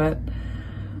into it.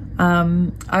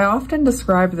 I often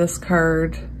describe this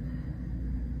card,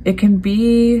 it can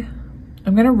be,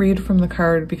 I'm going to read from the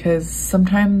card because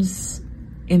sometimes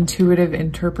intuitive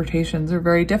interpretations are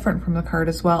very different from the card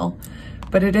as well.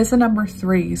 But it is a number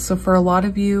 3. So for a lot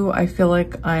of you, I feel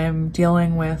like I'm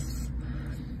dealing with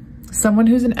someone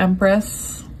who's an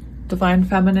Empress, Divine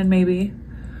Feminine maybe,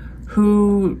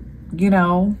 who, you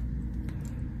know,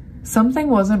 something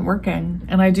wasn't working.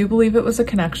 And I do believe it was a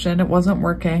connection. It wasn't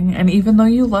working. And even though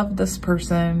you loved this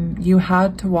person, you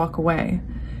had to walk away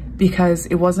because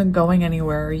it wasn't going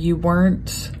anywhere. You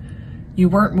weren't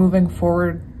moving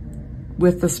forward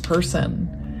with this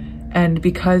person. And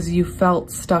because you felt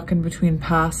stuck in between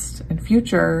past and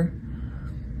future,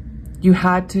 you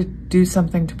had to do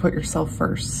something to put yourself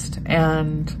first.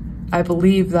 And I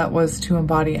believe that was to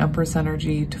embody Empress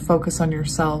energy, to focus on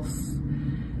yourself.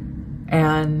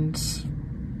 And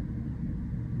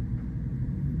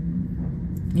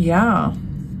yeah,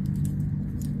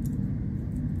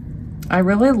 I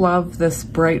really love this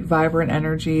bright, vibrant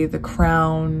energy, the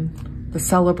crown, the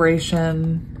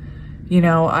celebration. You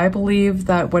know, I believe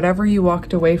that whatever you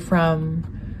walked away from,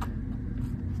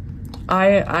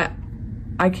 I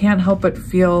can't help but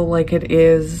feel like it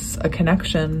is a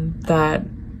connection that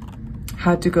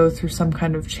had to go through some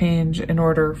kind of change in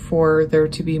order for there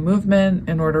to be movement,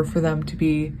 in order for them to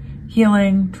be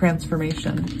healing,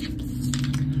 transformation.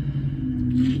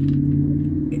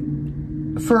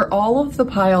 For all of the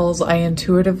piles, I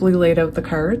intuitively laid out the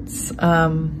cards.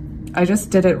 I just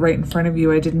did it right in front of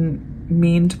you. I didn't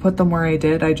mean to put them where I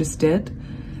did, I just did.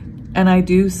 And I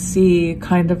do see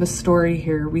kind of a story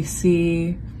here. We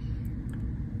see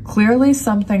clearly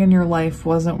something in your life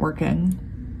wasn't working.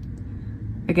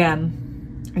 Again,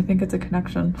 I think it's a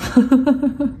connection.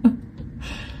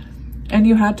 And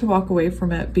you had to walk away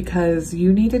from it because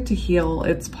you needed to heal.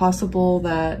 It's possible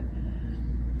that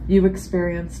you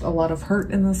experienced a lot of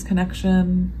hurt in this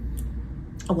connection,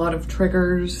 a lot of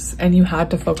triggers, and you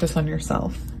had to focus on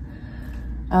yourself.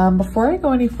 Before I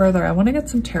go any further, I want to get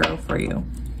some tarot for you.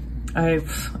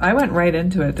 I went right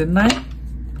into it, didn't I?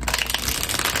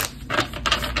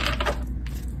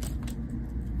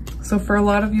 So for a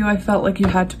lot of you, I felt like you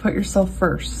had to put yourself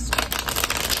first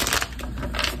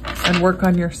and work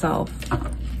on yourself.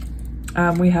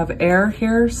 We have air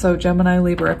here, so Gemini,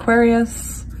 Libra,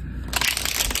 Aquarius.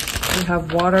 We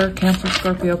have water, Cancer,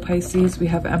 Scorpio, Pisces. We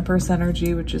have Empress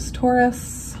energy, which is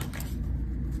Taurus.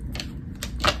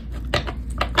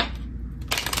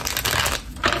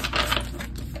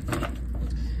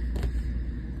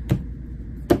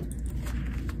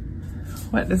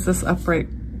 What is this upright?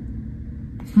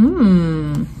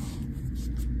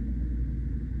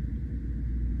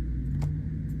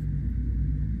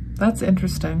 That's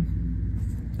interesting.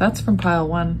 That's from pile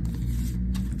 1.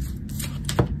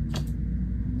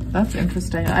 That's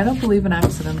interesting. I don't believe in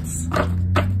accidents.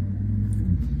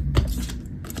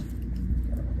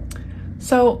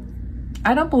 So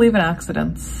I don't believe in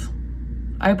accidents.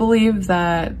 I believe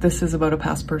that this is about a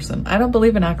past person. I don't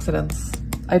believe in accidents.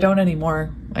 I don't anymore.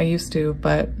 I used to,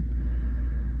 but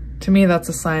to me, that's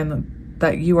a sign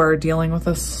that you are dealing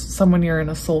with someone you're in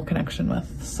a soul connection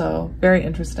with. So very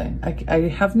interesting. I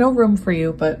have no room for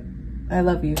you, but I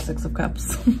love you, Six of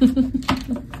Cups.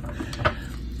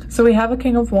 So we have a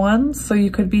King of Wands. So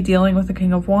you could be dealing with a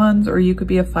King of Wands, or you could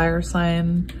be a fire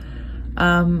sign.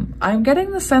 I'm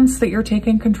getting the sense that you're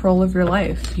taking control of your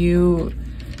life.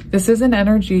 This is an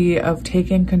energy of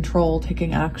taking control,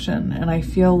 taking action. And I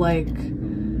feel like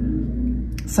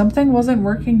something wasn't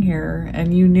working here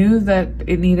and you knew that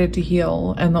it needed to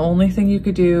heal. And the only thing you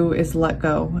could do is let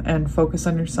go and focus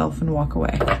on yourself and walk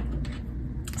away.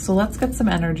 So let's get some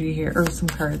energy here, or some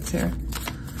cards here.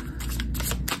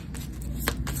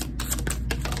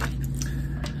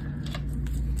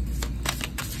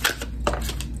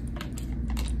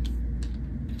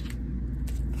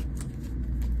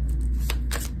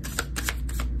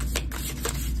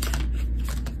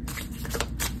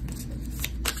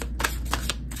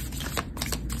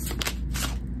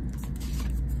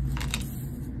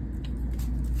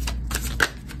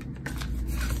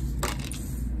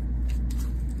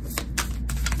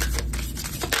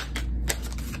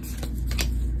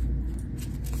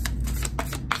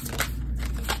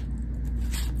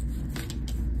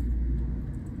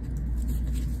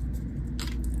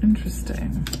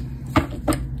 Interesting.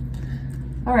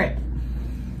 All right.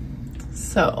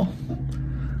 So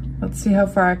let's see how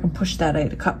far I can push that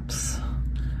 8 of Cups.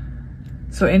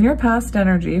 So in your past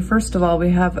energy, first of all, we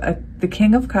have the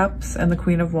King of Cups and the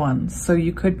Queen of Wands. So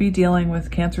you could be dealing with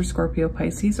Cancer, Scorpio,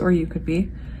 Pisces, or you could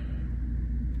be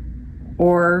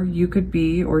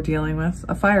dealing with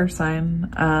a fire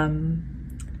sign.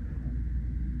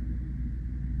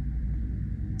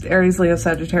 Aries, Leo,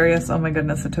 Sagittarius. Oh my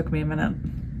goodness, it took me a minute.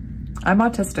 I'm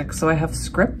autistic, so I have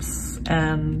scripts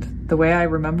and the way I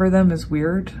remember them is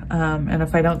weird. And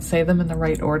if I don't say them in the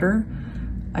right order,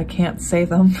 I can't say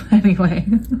them anyway.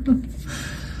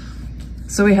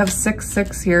 So we have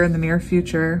 6/6 here in the near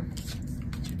future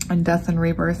and death and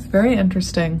rebirth. Very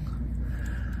interesting.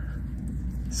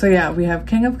 So yeah, we have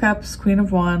King of Cups, Queen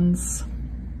of Wands.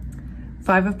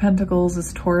 5 of Pentacles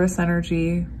is Taurus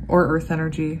energy or Earth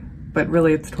energy, but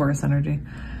really it's Taurus energy.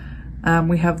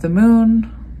 We have the Moon,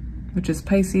 which is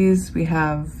Pisces. We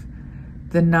have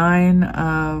the 9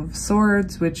 of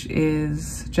Swords, which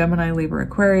is Gemini, Libra,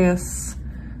 Aquarius.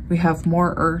 We have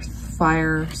more Earth,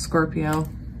 Fire, Scorpio.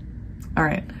 All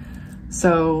right,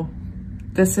 so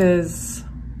this is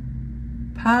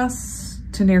past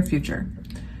to near future.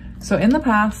 So in the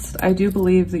past, I do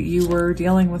believe that you were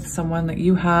dealing with someone that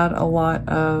you had a lot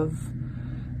of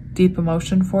deep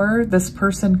emotion for. This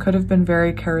person could have been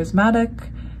very charismatic.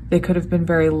 They could have been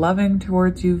very loving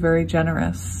towards you, very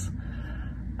generous.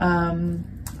 I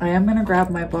am gonna grab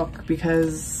my book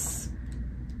because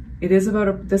it is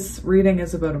about this reading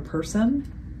is about a person.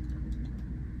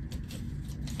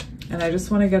 And I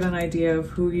just wanna get an idea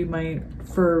of who you might,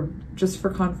 just for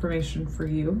confirmation for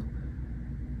you.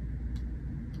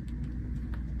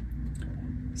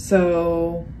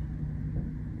 So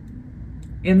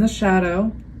in the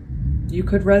shadow, you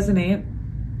could resonate.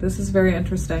 This is very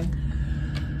interesting.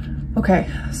 Okay,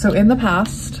 so in the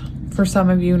past, for some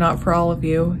of you, not for all of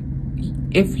you,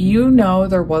 if you know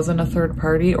there wasn't a third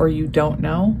party or you don't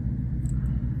know,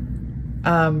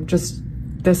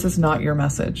 this is not your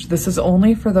message. This is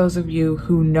only for those of you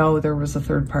who know there was a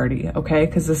third party, okay?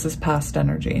 Because this is past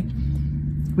energy.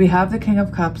 We have the King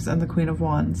of Cups and the Queen of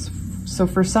Wands. So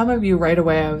for some of you right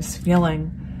away, I was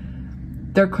feeling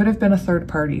there could have been a third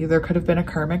party. There could have been a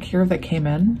karmic here that came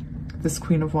in, this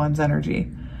Queen of Wands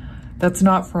energy. That's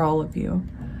not for all of you.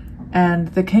 And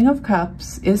the King of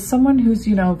Cups is someone who's,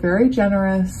 you know, very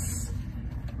generous,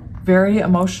 very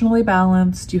emotionally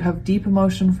balanced. You have deep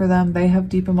emotion for them. They have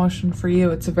deep emotion for you.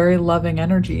 It's a very loving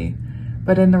energy.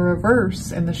 But in the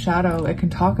reverse, in the shadow, it can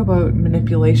talk about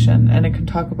manipulation and it can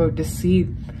talk about deceit.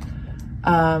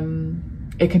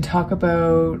 It can talk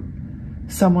about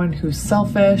someone who's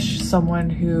selfish,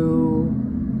 someone who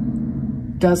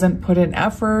doesn't put in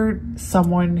effort,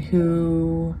 someone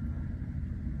who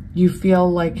you feel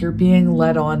like you're being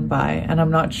led on by. And I'm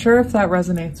not sure if that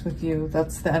resonates with you.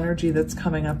 That's the energy that's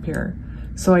coming up here.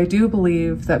 So I do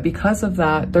believe that because of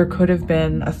that, there could have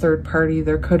been a third party,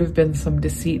 there could have been some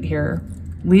deceit here,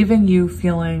 leaving you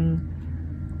feeling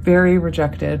very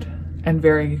rejected and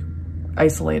very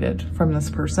isolated from this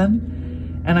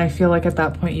person. And I feel like at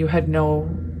that point you had no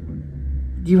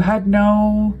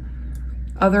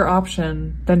other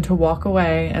option than to walk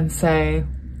away and say,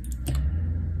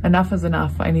 enough is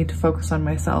enough. I need to focus on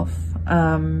myself.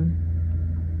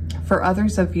 For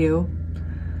others of you,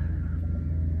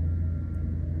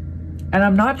 and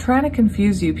I'm not trying to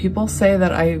confuse you. People say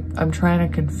that I'm trying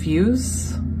to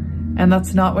confuse, and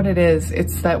that's not what it is.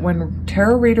 It's that when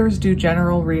tarot readers do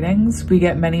general readings, we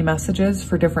get many messages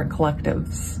for different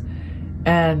collectives,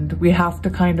 and we have to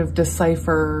kind of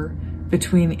decipher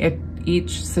between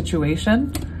each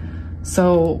situation.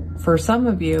 So for some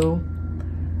of you,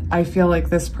 I feel like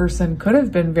this person could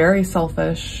have been very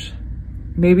selfish.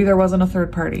 Maybe there wasn't a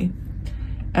third party,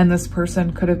 and this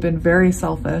person could have been very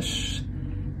selfish,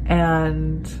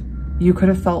 and you could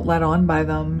have felt led on by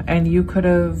them, and you could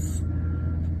have,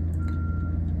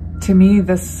 to me,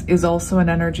 this is also an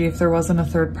energy, if there wasn't a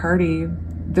third party,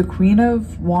 the Queen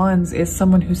of Wands is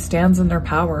someone who stands in their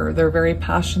power. They're very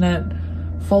passionate,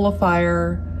 full of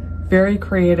fire, very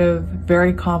creative,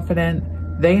 very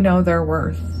confident. They know their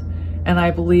worth. And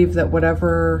I believe that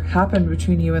whatever happened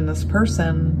between you and this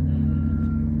person,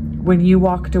 when you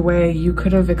walked away, you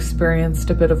could have experienced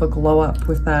a bit of a glow up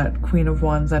with that Queen of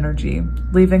Wands energy,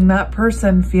 leaving that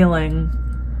person feeling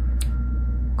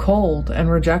cold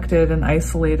and rejected and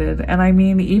isolated. And I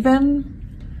mean, even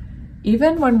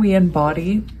when we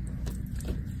embody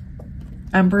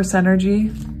Empress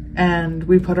energy and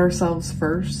we put ourselves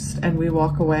first and we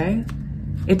walk away,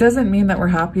 it doesn't mean that we're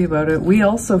happy about it. We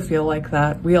also feel like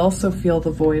that. We also feel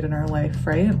the void in our life,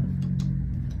 right?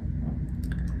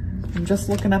 I'm just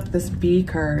looking up this B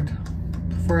card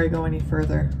before I go any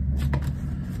further.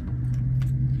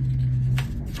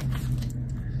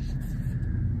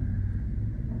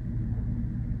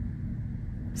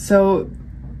 So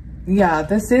yeah,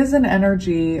 this is an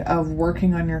energy of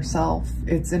working on yourself.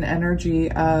 It's an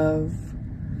energy of,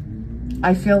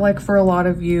 I feel like for a lot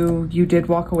of you, you did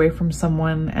walk away from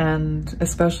someone, and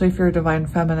especially if you're a divine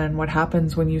feminine, what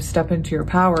happens when you step into your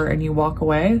power and you walk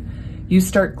away, you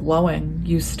start glowing,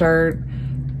 you start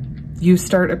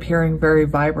appearing very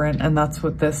vibrant, and that's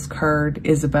what this card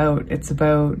is about. It's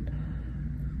about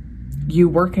you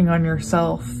working on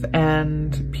yourself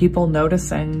and people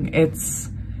noticing.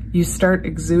 You start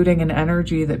exuding an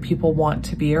energy that people want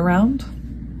to be around.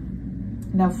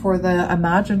 Now for the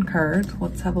Imagine card,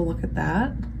 let's have a look at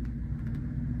that.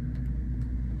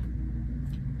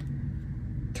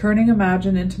 Turning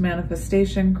Imagine into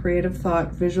manifestation, creative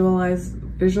thought,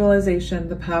 visualization,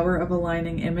 the power of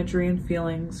aligning imagery and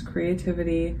feelings,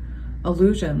 creativity,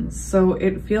 illusions. So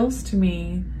it feels to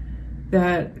me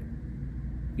that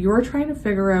you're trying to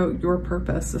figure out your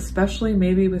purpose, especially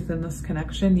maybe within this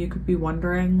connection. You could be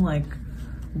wondering, like,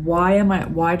 why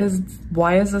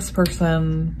is this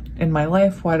person in my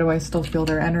life? Why do I still feel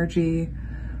their energy?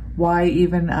 Why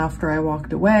even after I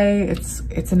walked away?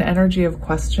 It's an energy of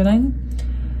questioning.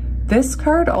 This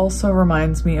card also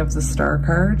reminds me of the Star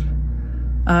card,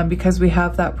 because we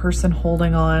have that person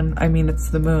holding on. I mean, it's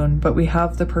the moon, but we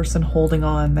have the person holding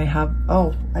on. They have,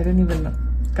 oh, I didn't even,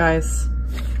 guys,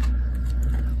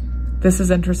 this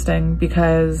is interesting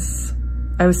because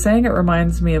I was saying it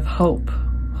reminds me of hope,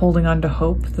 holding on to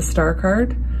hope, the Star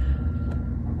card.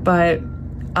 But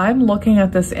I'm looking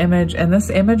at this image, and this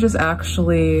image is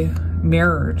actually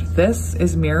mirrored. This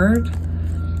is mirrored.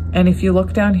 And if you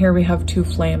look down here, we have two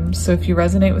flames. So if you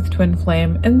resonate with twin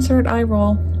flame, insert eye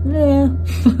roll. Yeah.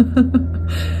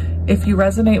 If you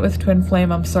resonate with twin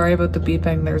flame, I'm sorry about the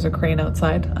beeping. There's a crane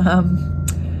outside.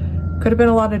 Could have been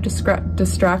a lot of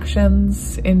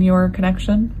distractions in your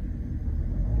connection.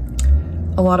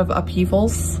 A lot of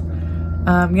upheavals.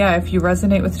 Yeah, if you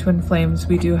resonate with twin flames,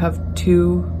 we do have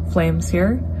two flames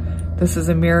here. This is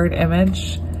a mirrored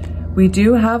image. We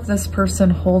do have this person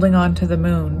holding on to the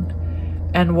moon.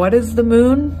 And what is the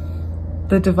moon?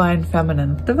 The divine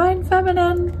feminine. Divine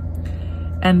feminine.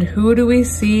 And who do we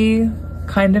see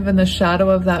kind of in the shadow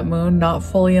of that moon, not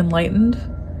fully enlightened?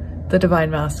 The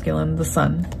divine masculine, the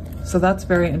sun. So that's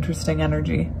very interesting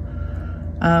energy.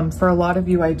 For a lot of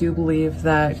you, I do believe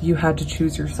that you had to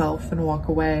choose yourself and walk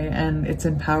away, and it's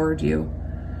empowered you.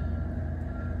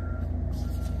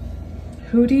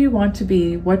 Who do you want to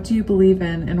be? What do you believe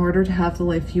in order to have the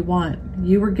life you want?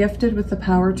 You were gifted with the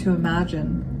power to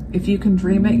imagine. If you can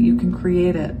dream it, you can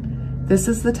create it. This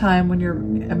is the time when your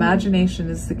imagination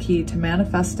is the key to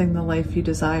manifesting the life you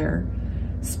desire.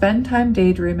 Spend time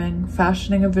daydreaming,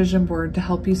 fashioning a vision board to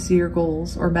help you see your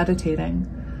goals, or meditating.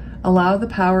 Allow the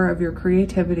power of your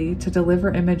creativity to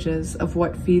deliver images of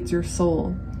what feeds your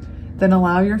soul. Then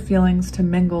allow your feelings to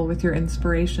mingle with your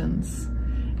inspirations.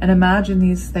 And imagine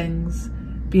these things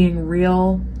being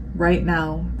real right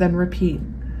now. Then repeat.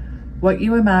 What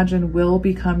you imagine will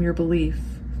become your belief.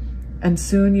 And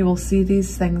soon you will see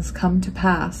these things come to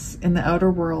pass in the outer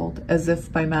world as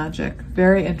if by magic.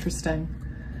 Very interesting.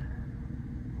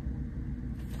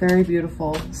 Very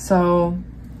beautiful. So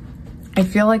I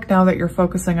feel like now that you're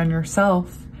focusing on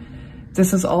yourself,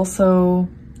 this is also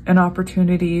an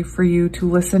opportunity for you to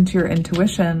listen to your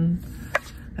intuition,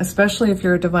 especially if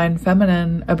you're a divine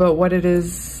feminine, about what it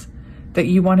is that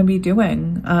you want to be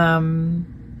doing.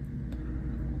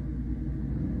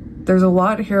 There's a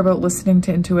lot here about listening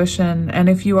to intuition. And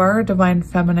if you are a divine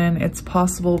feminine, it's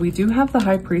possible. We do have the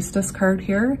High Priestess card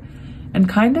here. And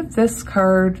kind of this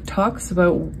card talks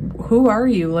about who are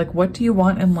you? Like, what do you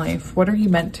want in life? What are you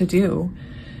meant to do?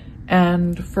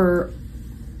 And for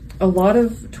a lot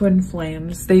of twin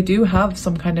flames, they do have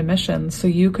some kind of mission. So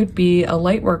you could be a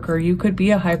light worker, you could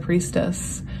be a high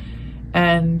priestess.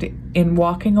 And in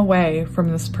walking away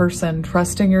from this person,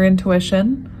 trusting your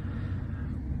intuition,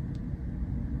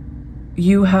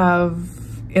 you have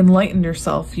enlightened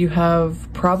yourself. You have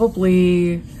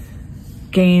probably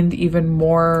gained even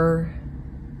more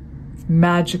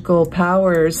magical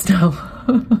powers. No,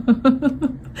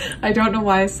 I don't know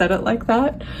why I said it like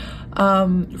that.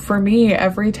 For me,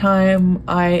 every time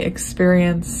I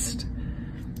experienced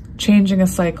changing a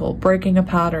cycle, breaking a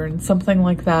pattern, something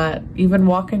like that, even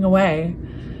walking away,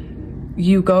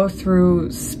 you go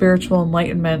through spiritual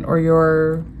enlightenment, or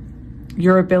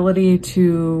your ability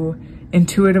to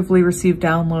intuitively receive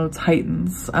downloads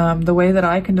heightens. The way that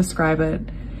I can describe it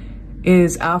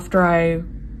is, after I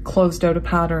closed out a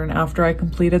pattern, after I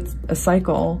completed a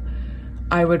cycle,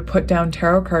 I would put down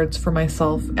tarot cards for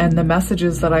myself, and the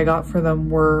messages that I got for them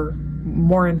were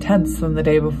more intense than the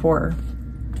day before.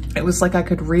 It was like I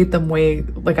could read them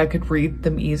I could read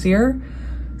them easier.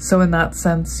 So in that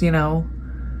sense, you know,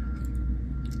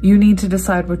 you need to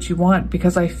decide what you want,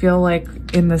 because I feel like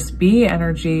in this bee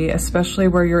energy, especially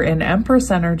where you're in Empress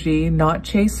energy, not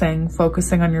chasing,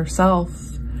 focusing on yourself,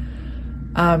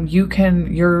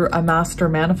 you're a master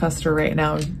manifester right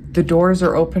now. The doors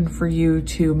are open for you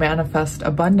to manifest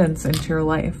abundance into your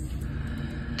life.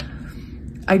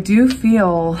 I do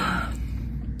feel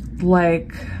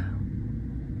like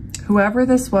whoever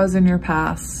this was in your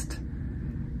past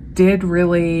did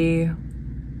really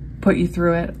put you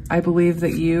through it. I believe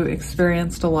that you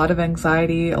experienced a lot of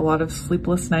anxiety, a lot of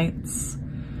sleepless nights,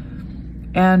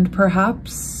 and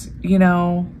perhaps, you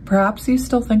know, perhaps you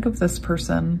still think of this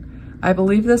person. I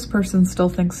believe this person still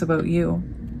thinks about you.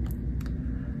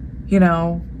 You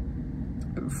know,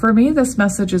 for me, this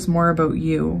message is more about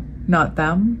you, not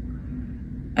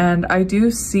them. And I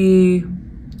do see,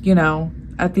 you know,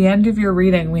 at the end of your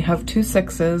reading, we have 2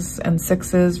 6s, and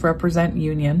 6s represent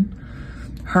union,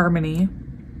 harmony,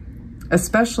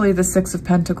 especially the 6 of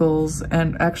Pentacles.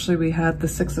 And actually we had the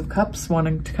 6 of Cups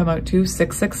wanting to come out too.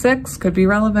 666 could be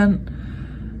relevant.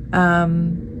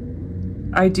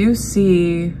 I do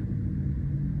see,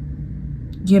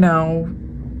 you know,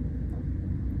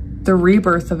 the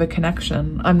rebirth of a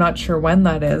connection. I'm not sure when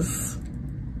that is.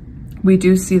 We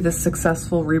do see the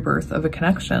successful rebirth of a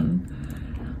connection.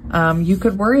 You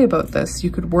could worry about this.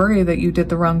 You could worry that you did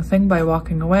the wrong thing by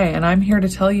walking away. And I'm here to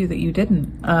tell you that you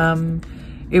didn't.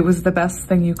 It was the best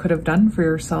thing you could have done for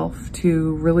yourself,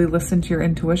 to really listen to your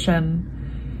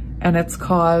intuition. And it's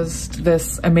caused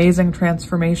this amazing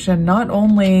transformation. Not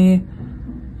only,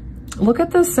 look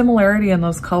at the similarity in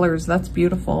those colors. That's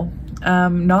beautiful.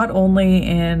 Not only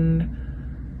in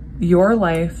your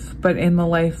life, but in the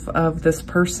life of this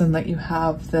person that you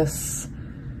have this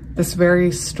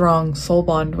very strong soul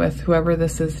bond with, whoever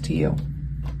this is to you.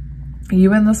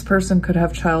 You and this person could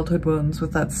have childhood wounds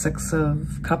with that 6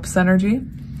 of Cups energy.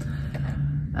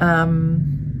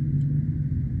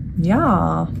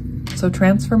 Yeah, so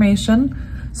transformation.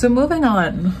 So moving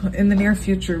on, in the near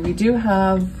future, we do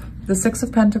have the 6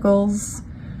 of Pentacles.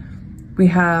 We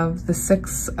have the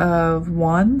 6 of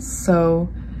Wands. So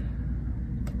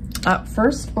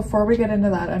first, before we get into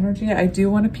that energy, I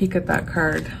do want to peek at that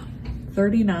card.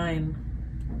 39.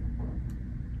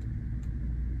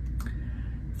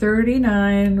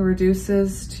 39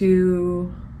 reduces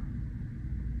to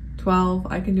 12.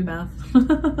 I can do math.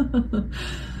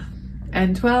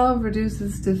 And 12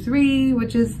 reduces to 3,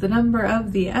 which is the number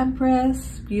of the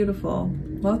Empress. Beautiful.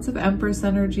 Lots of Empress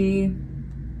energy.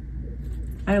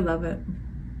 I love it.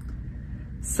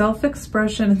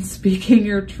 Self-expression and speaking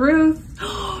your truth.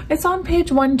 It's on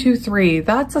page 123.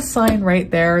 That's a sign right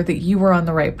there that you were on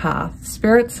the right path.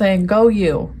 Spirit's saying, go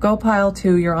you, go pile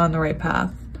 2, you're on the right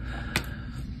path.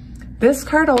 This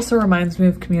card also reminds me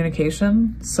of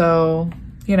communication. So,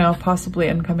 you know, possibly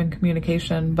incoming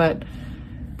communication, but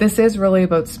this is really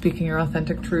about speaking your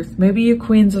authentic truth. Maybe you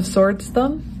Queens of Swords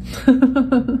them.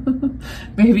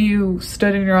 Maybe you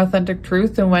stood in your authentic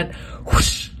truth and went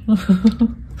whoosh.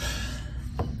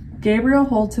 Gabriel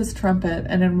holds his trumpet,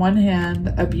 and in one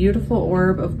hand, a beautiful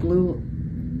orb of blue,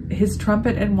 his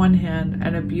trumpet in one hand,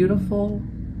 and a beautiful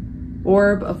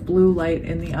orb of blue light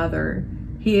in the other.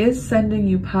 He is sending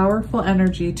you powerful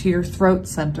energy to your throat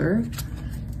center,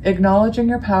 acknowledging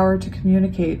your power to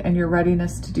communicate and your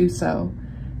readiness to do so.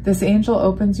 This angel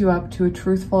opens you up to a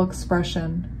truthful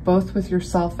expression, both with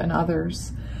yourself and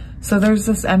others. So there's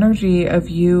this energy of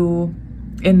you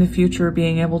in the future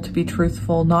being able to be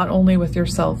truthful, not only with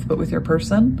yourself, but with your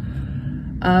person.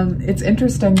 It's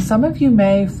interesting. Some of you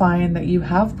may find that you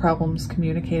have problems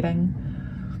communicating.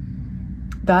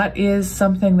 That is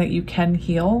something that you can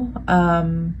heal.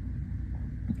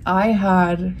 I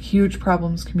had huge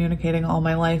problems communicating all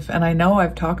my life, and I know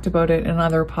I've talked about it in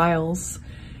other piles,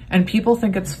 and people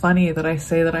think it's funny that I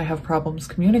say that I have problems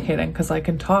communicating because I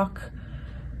can talk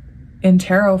in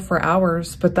tarot for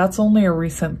hours, but that's only a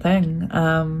recent thing.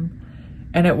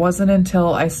 And it wasn't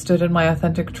until I stood in my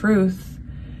authentic truth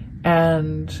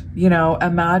and, you know,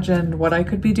 imagined what I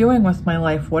could be doing with my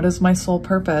life. What is my soul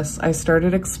purpose? I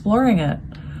started exploring it.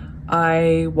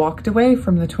 I walked away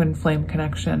from the twin flame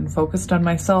connection, focused on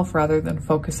myself rather than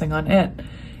focusing on it.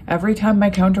 Every time my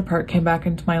counterpart came back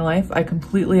into my life, I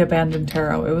completely abandoned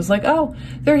tarot. It was like, oh,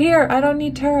 they're here. I don't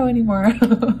need tarot anymore.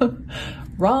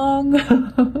 Wrong.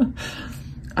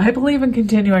 I believe in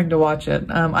continuing to watch it.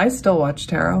 I still watch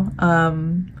tarot.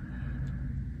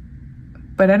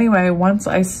 But anyway, once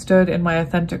I stood in my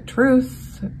authentic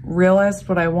truth, realized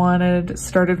what I wanted,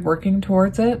 started working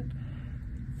towards it,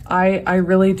 I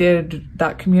really did,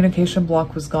 that communication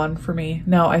block was gone for me.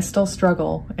 Now, I still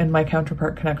struggle in my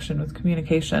counterpart connection with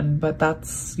communication, but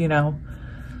that's, you know,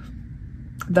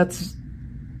 that's,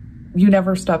 you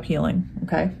never stop healing,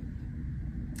 okay?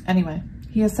 Anyway.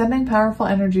 He is sending powerful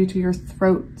energy to your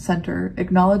throat center,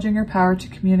 acknowledging your power to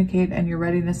communicate and your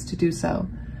readiness to do so.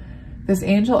 This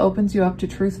angel opens you up to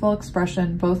truthful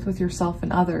expression, both with yourself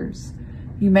and others.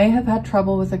 You may have had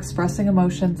trouble with expressing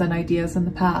emotions and ideas in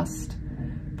the past,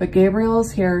 but Gabriel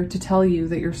is here to tell you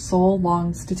that your soul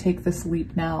longs to take this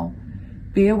leap now.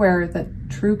 Be aware that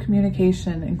true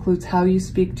communication includes how you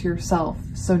speak to yourself,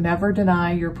 so never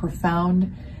deny your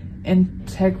profound,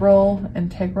 integral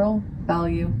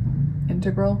value.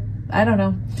 Integral? I don't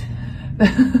know.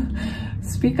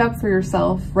 Speak up for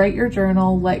yourself. Write your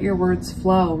journal. Let your words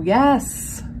flow.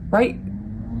 Yes, right.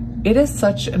 It is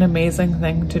such an amazing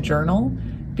thing to journal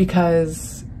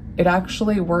because it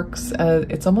actually works.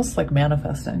 It's almost like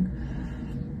manifesting.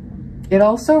 It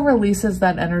also releases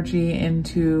that energy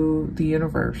into the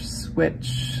universe,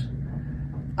 which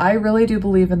I really do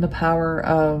believe in the power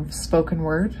of spoken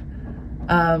word.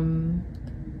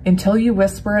 Until you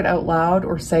whisper it out loud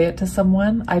or say it to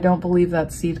someone, I don't believe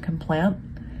that seed can plant.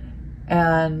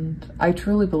 And I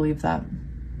truly believe that.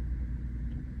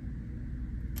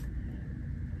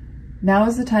 Now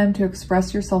is the time to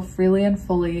express yourself freely and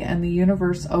fully, and the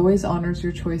universe always honors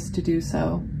your choice to do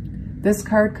so. This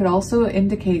card could also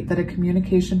indicate that a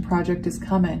communication project is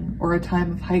coming, or a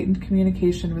time of heightened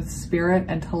communication with spirit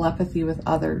and telepathy with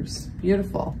others.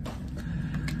 Beautiful.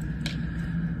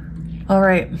 All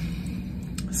right.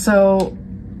 So,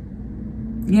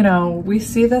 you know, we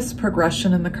see this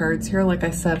progression in the cards here. Like I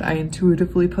said, I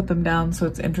intuitively put them down, so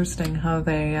it's interesting how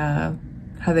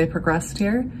they progressed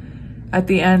here. At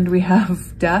the end, we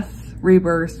have death,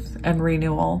 rebirth, and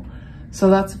renewal. So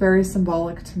that's very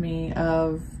symbolic to me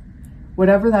of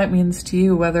whatever that means to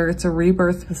you, whether it's a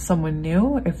rebirth with someone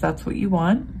new, if that's what you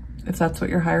want, if that's what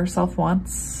your higher self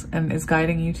wants and is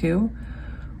guiding you to,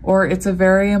 or it's a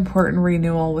very important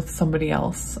renewal with somebody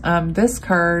else. This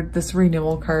card, this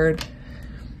renewal card,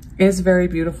 is very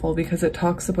beautiful because it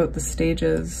talks about the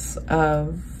stages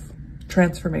of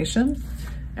transformation.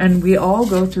 And we all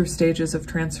go through stages of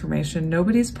transformation.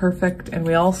 Nobody's perfect, and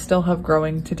we all still have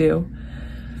growing to do.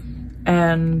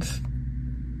 And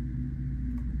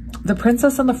the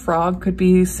princess and the frog could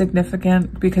be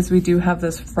significant because we do have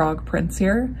this frog prince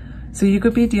here. So you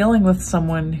could be dealing with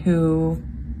someone who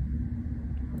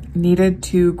needed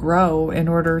to grow in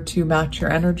order to match your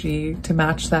energy, to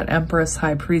match that Empress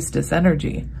High Priestess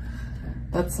energy.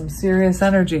 That's some serious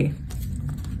energy.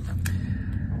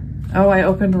 Oh, I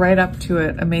opened right up to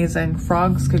it. Amazing.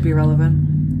 Frogs could be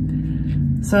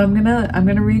relevant. So I'm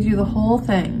gonna read you the whole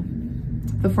thing.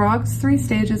 The frog's 3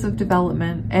 stages of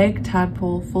development, egg,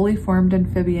 tadpole, fully formed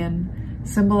amphibian,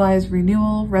 symbolize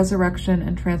renewal, resurrection,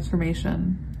 and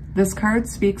transformation. This card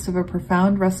speaks of a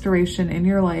profound restoration in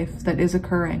your life that is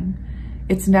occurring.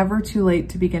 It's never too late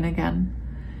to begin again.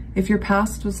 If your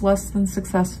past was less than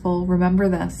successful, remember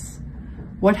this.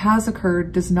 What has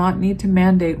occurred does not need to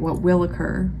mandate what will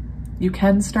occur. You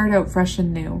can start out fresh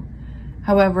and new.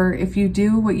 However, if you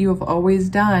do what you have always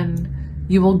done,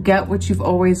 you will get what you've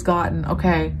always gotten.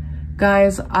 Okay,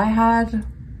 guys, I had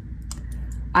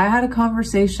a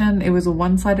conversation. It was a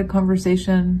one-sided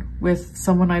conversation with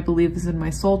someone I believe is in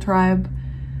my soul tribe,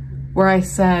 where I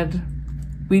said,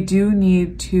 we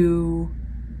need to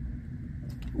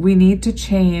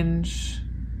change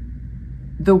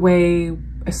the way,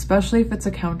 especially if it's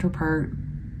a counterpart,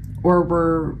 or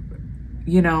we're,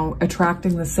 you know,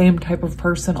 attracting the same type of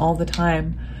person all the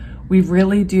time. We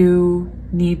really do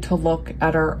need to look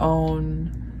at our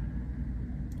own,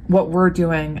 what we're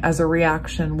doing as a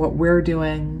reaction, what we're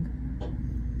doing.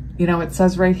 You know, it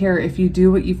says right here, if you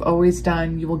do what you've always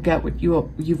done, you will get what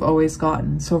you've always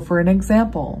gotten. So for an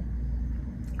example,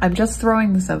 I'm just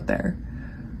throwing this out there.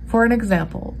 For an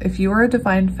example, if you are a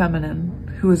divine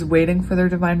feminine who is waiting for their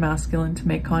divine masculine to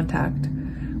make contact,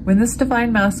 when this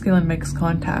divine masculine makes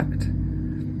contact,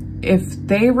 if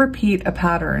they repeat a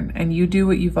pattern and you do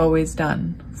what you've always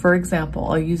done, for example,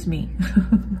 I'll use me.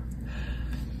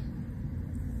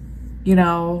 You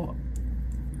know,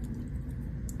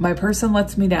 my person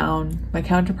lets me down, my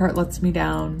counterpart lets me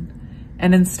down,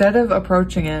 and instead of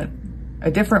approaching it a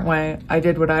different way, I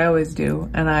did what I always do,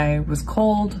 and I was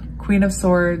cold, Queen of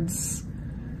Swords,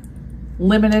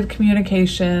 limited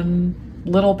communication,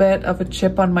 little bit of a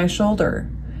chip on my shoulder.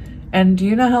 And do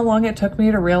you know how long it took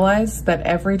me to realize that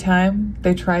every time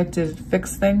they tried to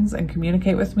fix things and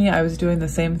communicate with me, I was doing the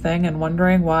same thing and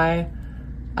wondering why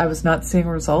I was not seeing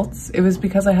results? It was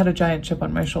because I had a giant chip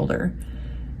on my shoulder.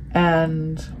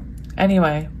 And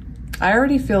anyway, I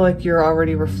already feel like you're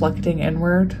already reflecting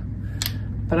inward,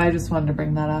 but I just wanted to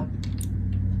bring that up.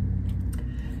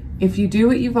 If you do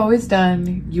what you've always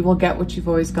done, you will get what you've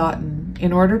always gotten.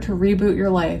 In order to reboot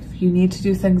your life, you need to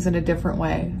do things in a different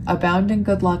way. Abounding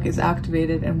good luck is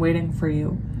activated and waiting for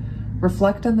you.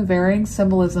 Reflect on the varying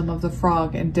symbolism of the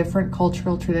frog in different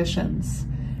cultural traditions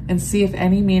and see if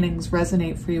any meanings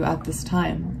resonate for you at this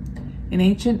time. In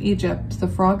ancient Egypt, the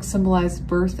frog symbolized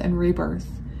birth and rebirth.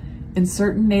 In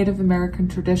certain Native American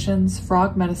traditions,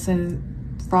 frog medicine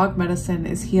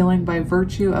is healing by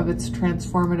virtue of its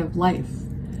transformative life.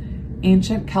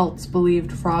 Ancient Celts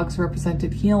believed frogs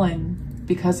represented healing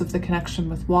because of the connection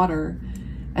with water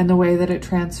and the way that it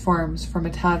transforms from a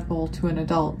tadpole to an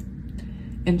adult.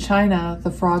 In China,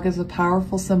 the frog is a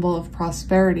powerful symbol of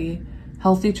prosperity,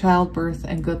 healthy childbirth,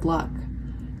 and good luck.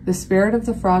 The spirit of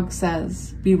the frog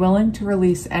says, be willing to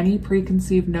release any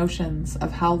preconceived notions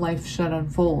of how life should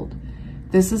unfold.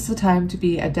 This is the time to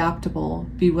be adaptable,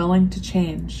 be willing to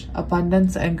change.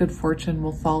 Abundance and good fortune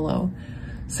will follow.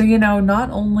 So, you know, not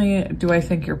only do I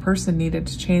think your person needed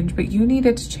to change, but you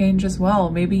needed to change as well.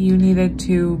 Maybe you needed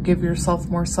to give yourself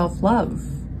more self-love.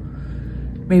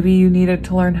 Maybe you needed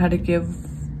to learn how to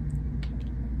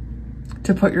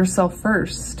put yourself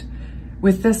first.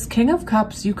 With this King of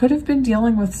Cups, you could have been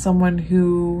dealing with someone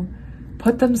who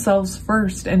put themselves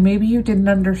first, and maybe you didn't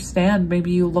understand.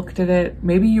 Maybe you looked at it,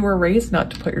 maybe you were raised not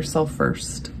to put yourself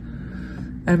first.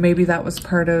 And maybe that was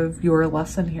part of your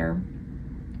lesson here.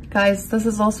 Guys, this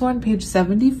is also on page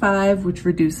 75, which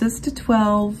reduces to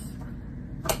 12,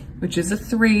 which is a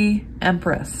 3,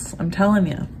 Empress. I'm telling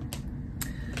you.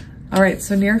 All right,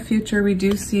 so near future, we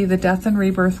do see the Death and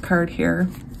Rebirth card here.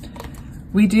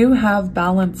 We do have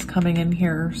balance coming in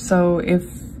here. So if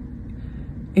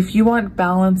you want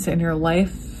balance in your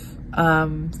life,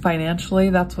 financially,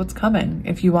 that's what's coming.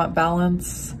 If you want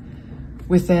balance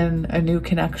within a new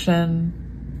connection,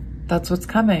 that's what's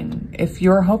coming. If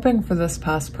you're hoping for this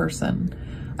past person,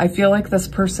 I feel like this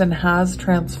person has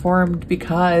transformed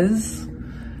because,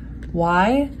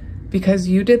 why? Because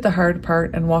you did the hard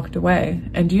part and walked away.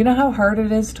 And do you know how hard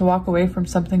it is to walk away from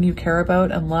something you care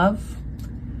about and love?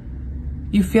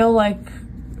 You feel like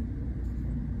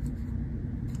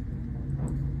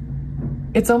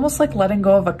it's almost like letting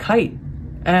go of a kite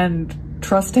and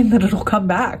trusting that it'll come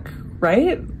back,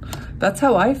 right? That's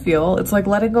how I feel. It's like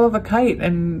letting go of a kite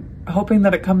and hoping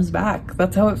that it comes back.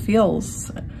 That's how it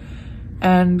feels.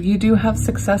 And you do have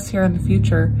success here in the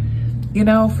future. You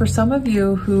know, for some of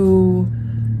you who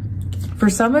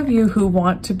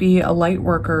want to be a light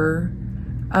worker,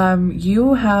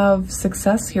 you have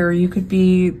success here. You could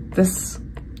be, this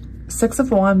 6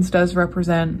 of Wands does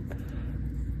represent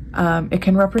It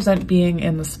can represent being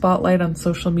in the spotlight on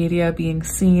social media, being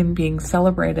seen, being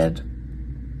celebrated.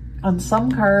 On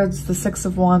some cards, the Six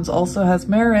of Wands also has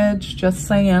marriage, just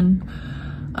saying.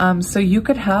 So you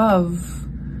could have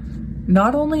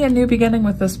not only a new beginning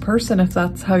with this person, if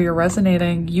that's how you're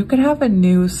resonating, you could have a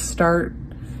new start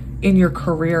in your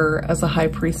career as a high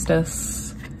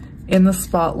priestess, in the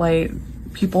spotlight,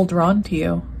 people drawn to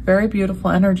you. Very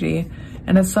beautiful energy.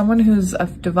 And as someone who's a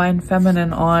divine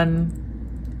feminine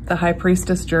on the high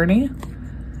priestess journey,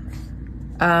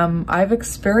 I've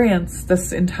experienced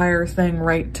this entire thing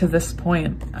right to this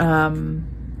point.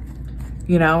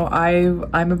 You know,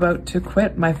 I'm about to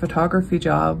quit my photography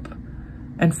job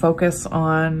and focus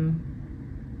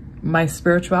on my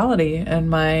spirituality and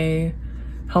my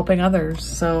helping others.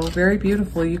 So very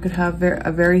beautiful. You could have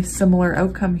a very similar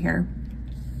outcome here.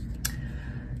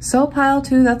 So pile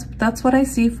 2, that's what I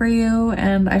see for you,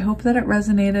 and I hope that it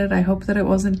resonated. I hope that it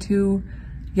wasn't too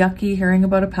yucky hearing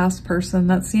about a past person.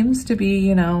 That seems to be,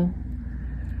 you know,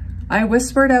 I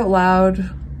whispered out loud,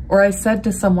 or I said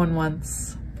to someone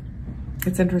once,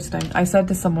 it's interesting. I said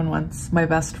to someone once, my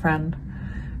best friend,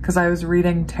 because I was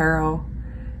reading tarot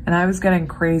and I was getting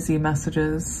crazy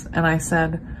messages, and I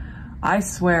said, I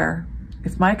swear,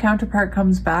 if my counterpart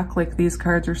comes back like these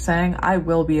cards are saying, I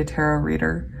will be a tarot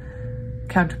reader.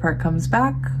 Counterpart comes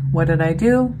back. What did I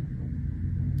do?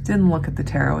 Didn't look at the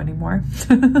tarot anymore.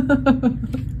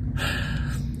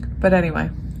 But anyway,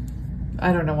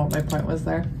 I don't know what my point was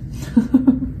there.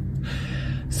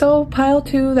 So pile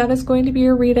 2, that is going to be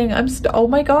your reading. Oh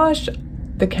my gosh,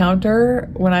 the counter,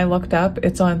 when I looked up,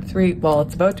 it's on 3. Well,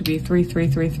 it's about to be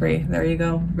 3333. There you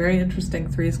go. Very interesting.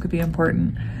 3s could be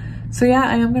important. So yeah,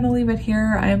 I am going to leave it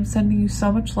here. I am sending you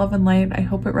so much love and light. I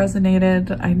hope it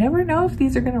resonated. I never know if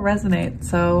these are going to resonate,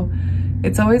 so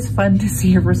it's always fun to see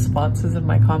your responses in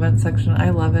my comment section. I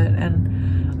love it,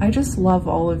 and I just love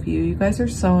all of you. You guys are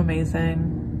so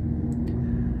amazing.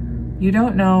 You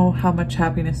don't know how much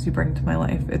happiness you bring to my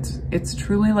life. It's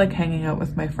truly like hanging out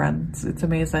with my friends. It's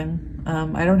amazing.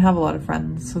 I don't have a lot of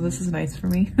friends, so this is nice for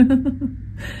me.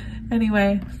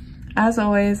 Anyway, as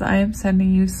always, I am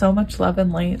sending you so much love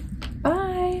and light.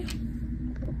 Bye.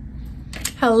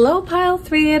 Hello, pile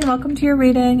 3, and welcome to your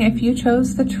reading. If you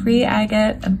chose the tree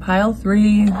agate and pile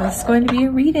 3, this is going to be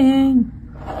a reading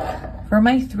for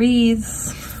my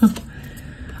 3s.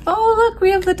 Oh, look,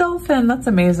 we have the dolphin. That's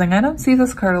amazing. I don't see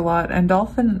this card a lot, and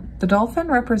the dolphin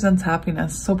represents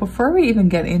happiness. So before we even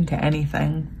get into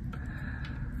anything,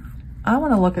 I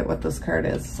want to look at what this card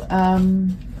is.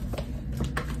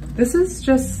 This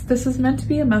is meant to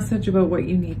be a message about what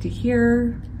you need to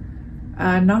hear.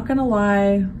 Not gonna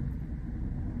lie,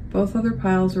 both other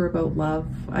piles are about love.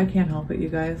 I can't help it, you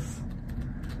guys.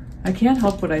 I can't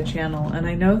help what I channel, and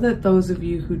I know that those of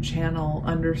you who channel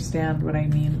understand what I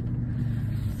mean.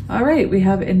 All right, we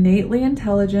have innately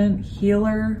intelligent,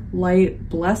 healer, light,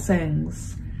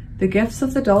 blessings. The gifts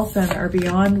of the dolphin are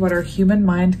beyond what our human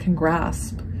mind can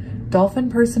grasp. Dolphin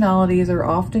personalities are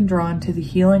often drawn to the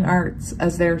healing arts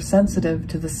as they are sensitive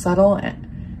to the subtle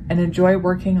and enjoy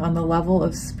working on the level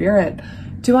of spirit.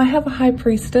 Do I have a high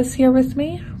priestess here with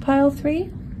me, pile 3?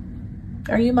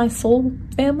 Are you my soul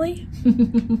family?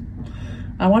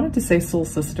 I wanted to say soul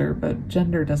sister, but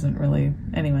gender doesn't really,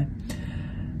 anyway.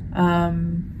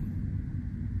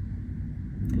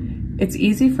 It's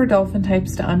easy for dolphin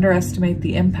types to underestimate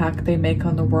the impact they make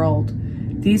on the world.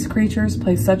 These creatures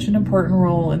play such an important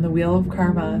role in the wheel of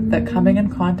karma that coming in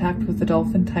contact with the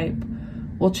dolphin type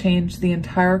will change the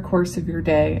entire course of your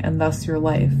day and thus your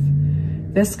life.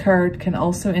 This card can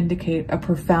also indicate a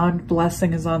profound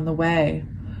blessing is on the way.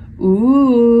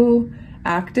 Ooh,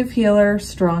 active healer,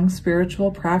 strong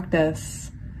spiritual practice.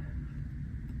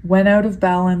 When out of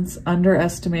balance,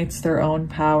 underestimates their own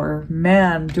power.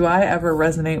 Man, do I ever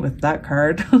resonate with that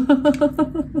card.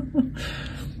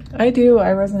 I do,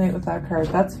 I resonate with that card.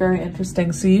 That's very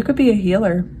interesting. So you could be a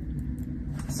healer.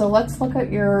 So let's look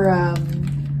at your,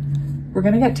 we're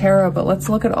gonna get tarot, but let's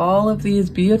look at all of these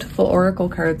beautiful oracle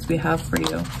cards we have for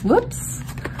you. Whoops.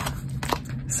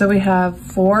 So we have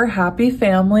 4, happy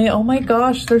family. Oh my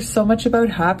gosh, there's so much about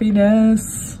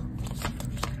happiness.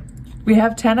 We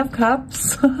have 10 of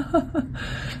Cups.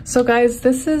 So guys,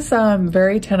 this is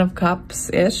very 10 of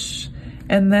Cups-ish.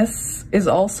 And this is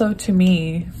also, to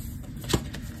me,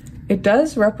 it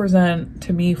does represent,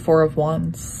 to me, 4 of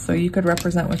Wands. So you could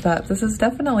represent with that. This is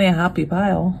definitely a happy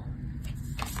pile.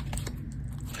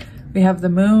 We have the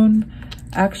Moon.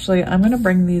 Actually, I'm going to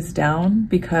bring these down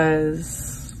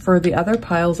because for the other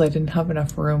piles, I didn't have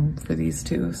enough room for these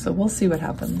two. So we'll see what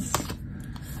happens.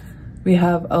 We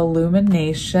have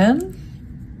Illumination.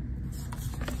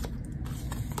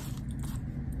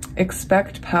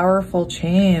 Expect powerful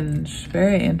change.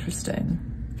 Very interesting.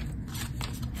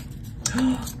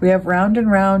 We have round and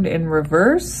round in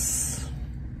reverse.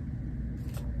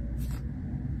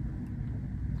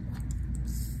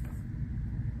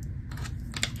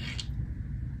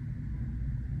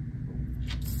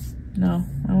 No,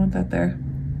 I want that there.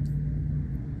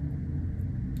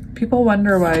 People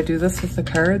wonder why I do this with the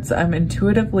cards. I'm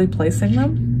intuitively placing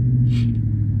them.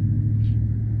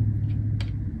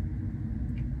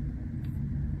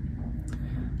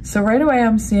 So right away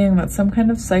I'm seeing that some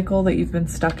kind of cycle that you've been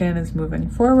stuck in is moving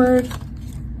forward.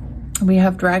 We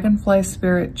have Dragonfly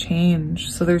Spirit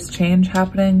change. So there's change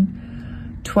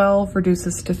happening. 12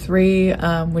 reduces to 3,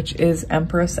 which is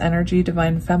Empress energy,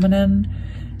 Divine Feminine.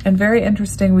 And very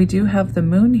interesting, we do have the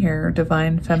moon here,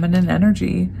 Divine Feminine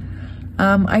energy.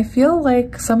 I feel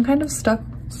like some kind of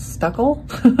stuckle.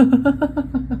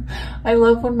 I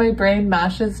love when my brain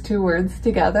mashes two words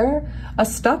together. A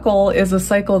stuckle is a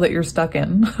cycle that you're stuck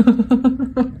in.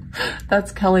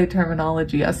 That's Kelly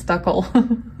terminology, a stuckle.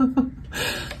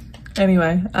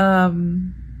 Anyway,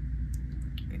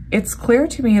 it's clear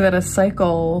to me that a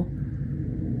cycle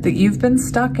that you've been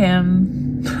stuck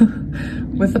in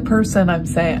with a person, I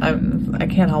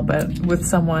can't help it, with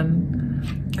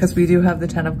someone, because we do have the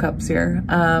 10 of Cups here,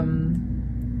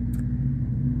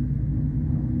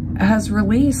 has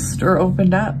released or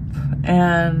opened up.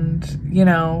 And, you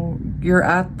know, you're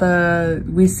at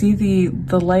we see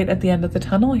the light at the end of the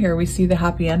tunnel here. We see the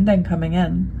happy ending coming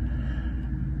in.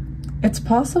 It's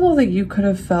possible that you could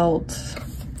have felt,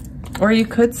 or you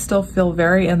could still feel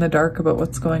very in the dark about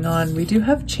what's going on. We do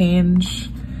have change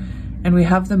and we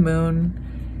have the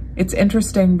moon. It's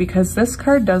interesting because this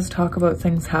card does talk about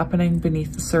things happening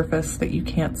beneath the surface that you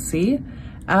can't see,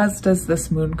 as does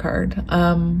this moon card.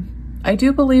 I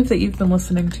do believe that you've been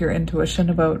listening to your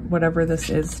intuition about whatever this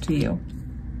is to you,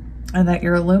 and that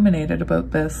you're illuminated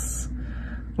about this,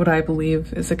 what I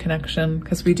believe is a connection,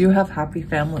 because we do have happy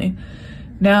family.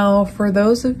 Now, for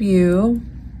those of you,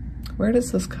 where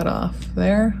does this cut off?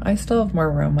 There? I still have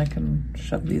more room. I can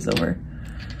shove these over.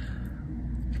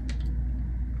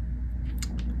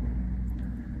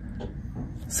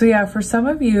 So yeah, for some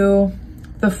of you,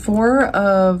 the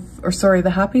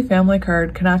happy family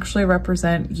card can actually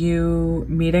represent you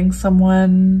meeting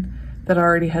someone that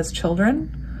already has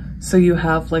children. So you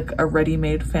have like a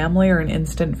ready-made family or an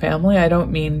instant family. I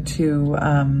don't mean to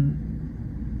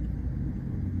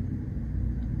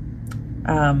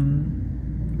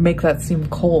make that seem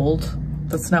cold.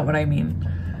 That's not what I mean.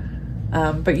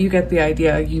 But you get the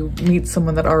idea. You meet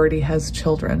someone that already has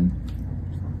children.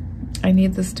 I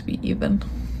need this to be even.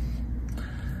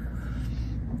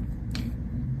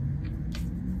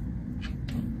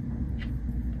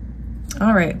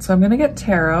 All right, so I'm gonna get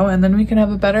tarot and then we can have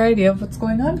a better idea of what's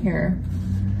going on here.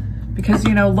 Because,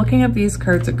 you know, looking at these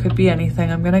cards, it could be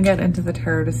anything. I'm gonna get into the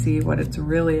tarot to see what it's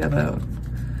really about.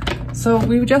 So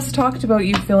we just talked about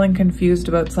you feeling confused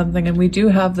about something, and we do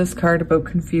have this card about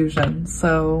confusion.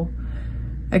 So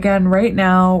again, right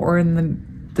now or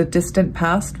in the distant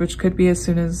past, which could be as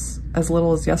soon as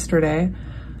little as yesterday,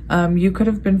 you could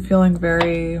have been feeling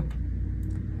very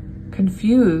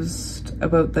confused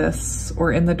about this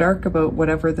or in the dark about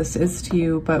whatever this is to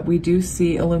you, but we do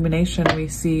see illumination, we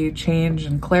see change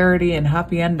and clarity and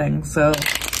happy ending. So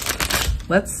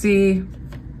let's see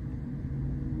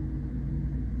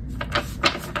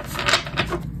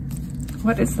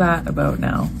what is that about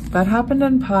now. That happened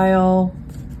in pile.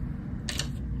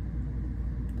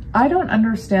 I don't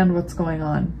understand what's going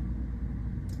on.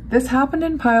 This happened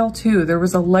in pile 2. There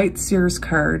was a Light Seers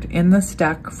card in this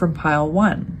deck from pile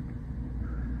 1.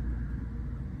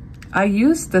 I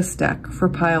used this deck for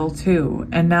pile 2,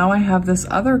 and now I have this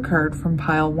other card from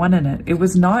pile 1 in it. It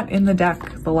was not in the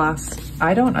deck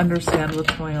I don't understand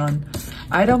what's going on.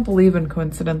 I don't believe in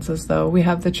coincidences though. We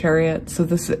have the Chariot, so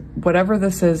whatever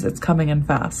this is, it's coming in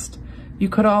fast. You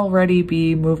could already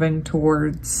be moving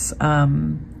towards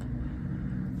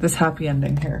this happy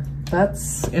ending here.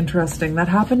 That's interesting. That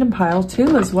happened in pile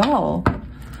 2 as well.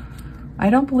 I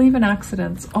don't believe in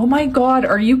accidents. Oh my God,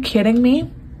 are you kidding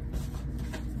me?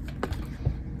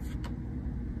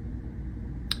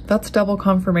 That's double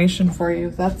confirmation for you.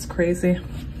 That's crazy.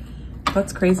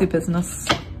 That's crazy business.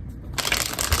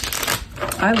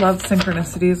 I love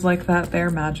synchronicities like that. They're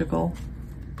magical.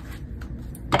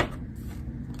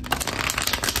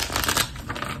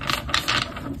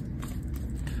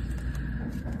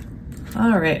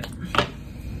 All right.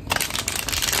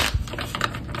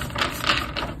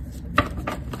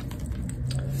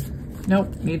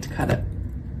 Nope, need to cut it.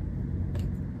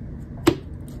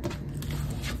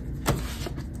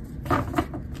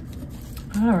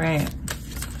 All right.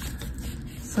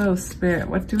 So Spirit,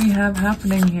 what do we have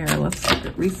happening here? Let's look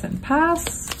at recent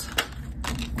past.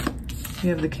 We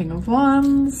have the King of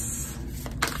Wands.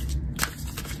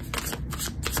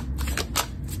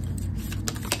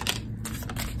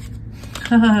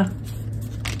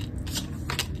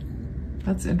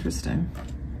 That's interesting.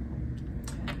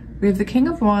 We have the King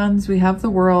of Wands, we have the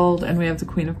World, and we have the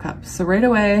Queen of Cups. So right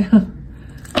away,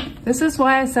 this is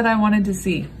why I said I wanted to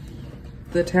see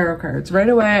the tarot cards. Right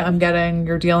away, I'm getting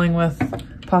you're dealing with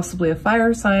possibly a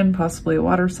fire sign, possibly a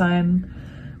water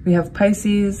sign. We have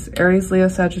Pisces, Aries, Leo,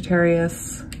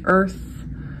 Sagittarius, Earth,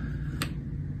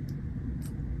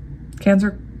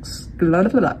 Cancer,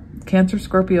 Cancer,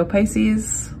 Scorpio,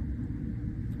 Pisces,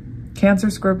 Cancer,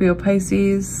 Scorpio,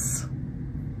 Pisces,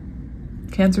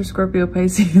 Cancer, Scorpio,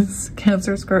 Pisces,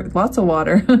 Cancer, Scorpio, lots of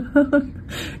water.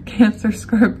 Cancer,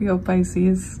 Scorpio,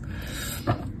 Pisces.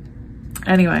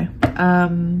 Anyway,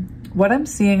 what I'm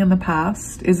seeing in the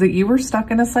past is that you were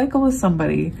stuck in a cycle with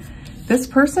somebody. This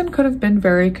person could have been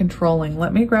very controlling.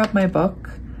 Let me grab my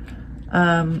book.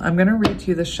 I'm going to read to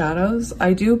you the shadows.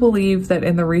 I do believe that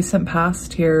in the recent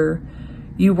past here,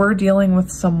 you were dealing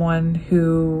with someone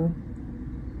who,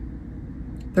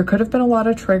 there could have been a lot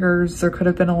of triggers. There could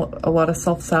have been a lot of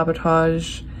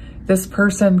self-sabotage. This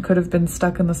person could have been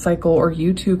stuck in the cycle, or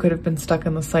you two could have been stuck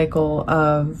in the cycle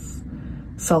of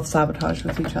self-sabotage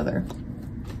with each other.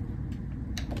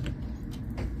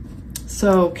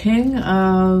 So King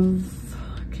of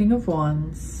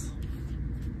Wands.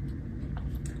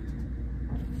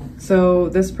 So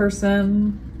this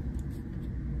person,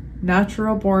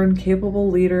 natural born,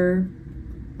 capable leader,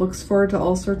 looks forward to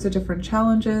all sorts of different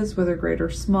challenges, whether great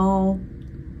or small,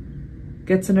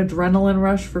 gets an adrenaline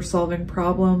rush for solving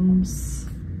problems,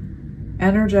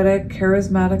 energetic,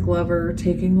 charismatic lover,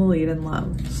 taking the lead in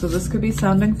love. So this could be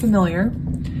sounding familiar.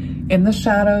 In the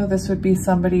shadow, this would be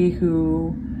somebody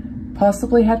who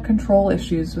possibly had control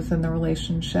issues within the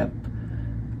relationship.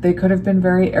 They could have been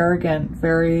very arrogant,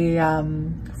 very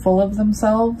full of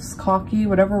themselves, cocky,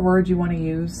 whatever word you want to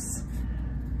use.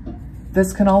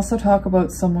 This can also talk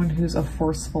about someone who's a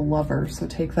forceful lover, so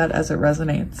take that as it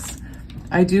resonates.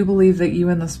 I do believe that you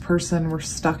and this person were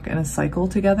stuck in a cycle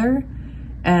together,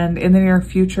 and in the near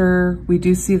future, we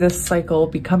do see this cycle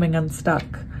becoming unstuck.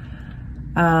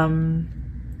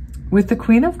 With the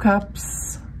Queen of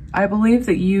Cups, I believe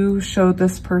that you showed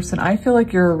this person, I feel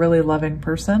like you're a really loving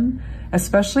person,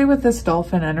 especially with this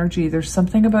dolphin energy. There's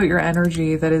something about your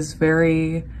energy that is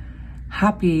very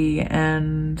happy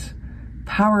and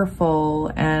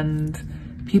powerful, and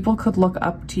people could look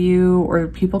up to you, or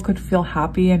people could feel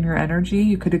happy in your energy.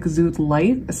 You could exude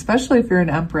light, especially if you're an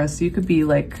Empress. You could be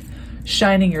like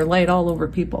shining your light all over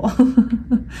people.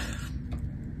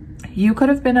 You could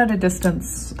have been at a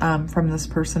distance from this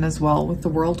person as well with the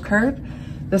World card.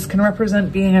 This can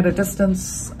represent being at a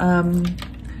distance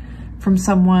from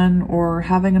someone or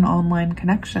having an online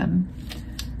connection.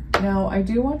 Now, I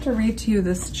do want to read to you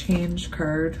this change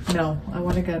card. No, I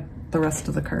want to get the rest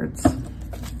of the cards.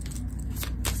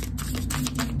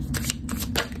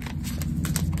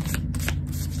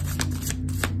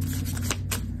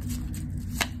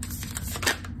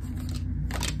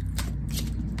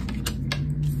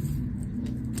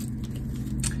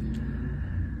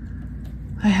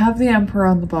 I have the Emperor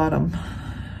on the bottom,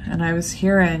 and I was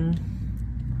hearing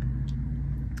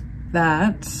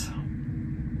that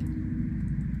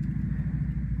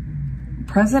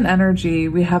present energy,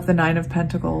 we have the Nine of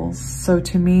Pentacles. So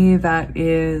to me, that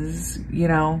is, you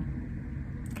know,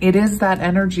 it is that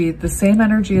energy, the same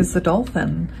energy as the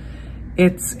dolphin.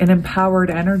 It's an empowered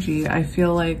energy. I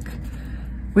feel like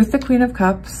with the Queen of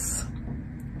Cups,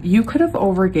 you could have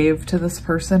overgave to this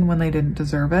person when they didn't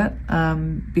deserve it,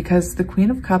 because the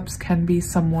Queen of Cups can be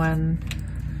someone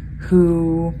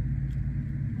who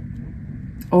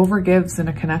overgives in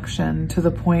a connection to the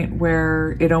point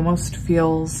where it almost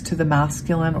feels to the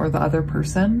masculine or the other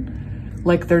person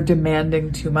like they're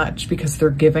demanding too much because they're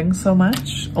giving so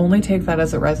much. Only take that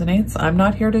as it resonates. I'm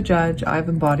not here to judge. I've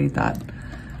embodied that.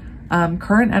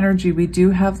 Current energy, we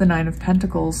do have the Nine of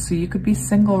Pentacles, so you could be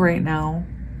single right now,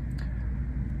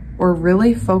 or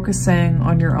really focusing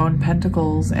on your own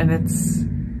pentacles. And it's,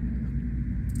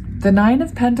 the Nine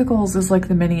of Pentacles is like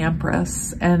the mini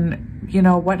Empress. And you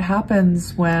know, what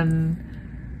happens when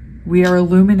we are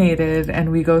illuminated and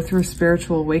we go through a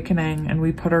spiritual awakening and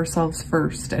we put ourselves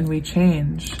first and we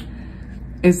change,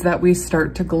 is that we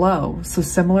start to glow. So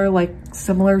similar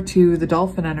to the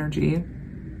dolphin energy,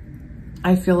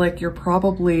 I feel like you're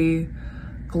probably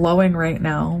glowing right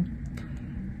now.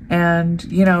 And,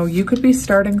 you know, you could be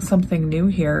starting something new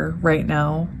here right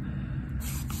now.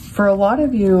 For a lot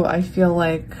of you, I feel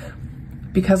like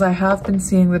because I have been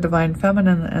seeing the divine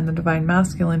feminine and the divine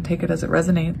masculine. Take it as it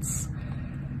resonates.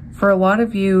 For a lot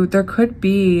of you, there could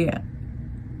be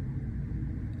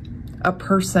a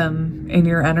person in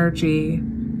your energy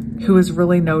who is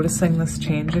really noticing this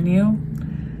change in you.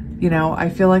 You know, I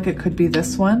feel like it could be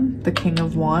this one, the King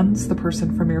of Wands, the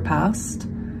person from your past.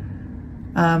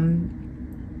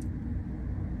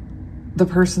 The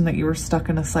person that you were stuck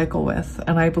in a cycle with.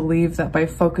 And I believe that by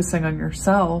focusing on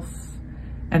yourself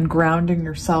and grounding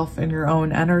yourself in your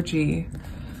own energy,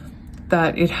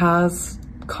 that it has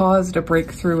caused a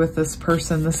breakthrough with this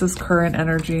person. This is current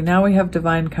energy. Now we have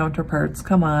divine counterparts.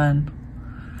 Come on.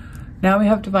 Now we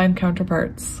have divine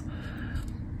counterparts.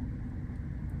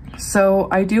 So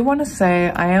I do want to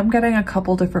say I am getting a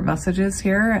couple different messages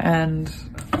here. And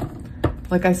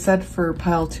like I said for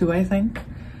pile 2, I think,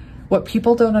 what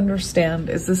people don't understand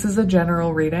is this is a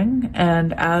general reading.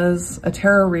 And as a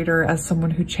tarot reader, as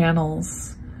someone who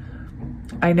channels,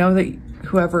 I know that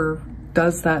whoever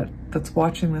does that, that's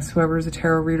watching this, whoever is a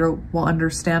tarot reader will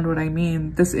understand what I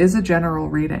mean. This is a general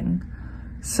reading.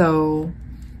 So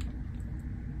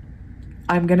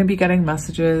I'm going to be getting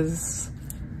messages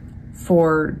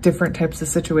for different types of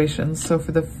situations. So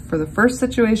for the first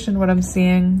situation, what I'm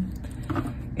seeing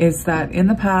is that in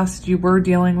the past, you were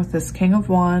dealing with this King of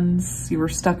Wands, you were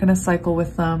stuck in a cycle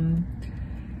with them.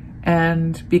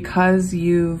 And because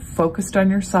you've focused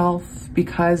on yourself,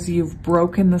 because you've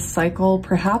broken the cycle,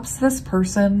 perhaps this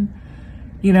person,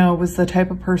 you know, was the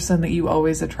type of person that you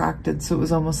always attracted. So it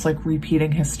was almost like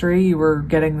repeating history. You were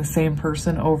getting the same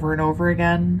person over and over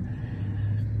again.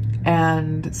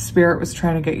 And Spirit was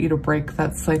trying to get you to break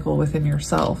that cycle within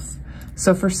yourself.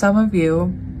 So for some of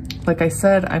you, like I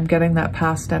said, I'm getting that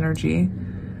past energy.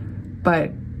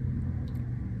 But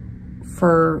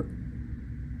for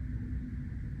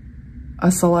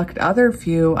a select other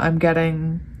few, I'm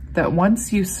getting that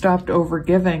once you stopped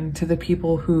overgiving to the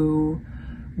people who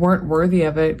weren't worthy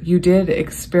of it, you did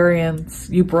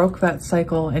experience, you broke that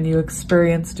cycle and you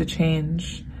experienced a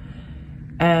change.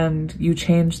 And you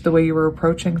changed the way you were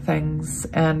approaching things.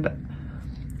 And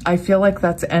I feel like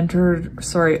that's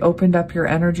opened up your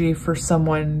energy for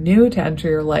someone new to enter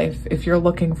your life if you're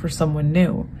looking for someone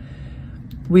new.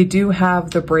 We do have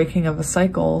the breaking of a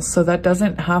cycle, so that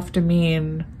doesn't have to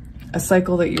mean a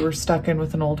cycle that you were stuck in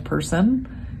with an old person.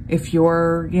 If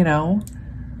you're, you know,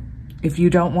 if you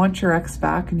don't want your ex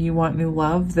back and you want new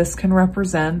love, this can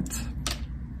represent,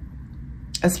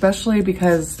 especially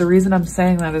because the reason I'm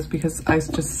saying that is because I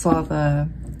just saw the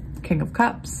King of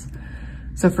Cups.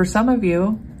 So for some of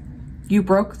you, you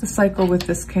broke the cycle with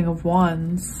this King of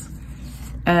Wands,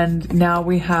 and now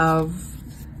we have,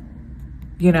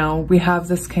 you know, we have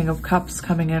this King of Cups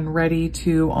coming in ready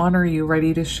to honor you,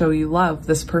 ready to show you love.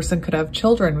 This person could have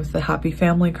children with the happy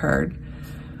family card.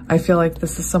 I feel like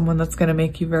this is someone that's going to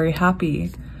make you very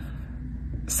happy.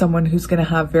 Someone who's going to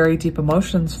have very deep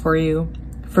emotions for you.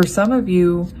 For some of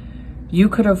you, you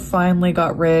could have finally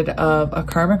got rid of a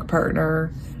karmic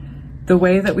partner. The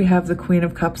way that we have the Queen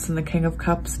of Cups and the King of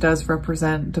Cups does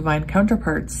represent divine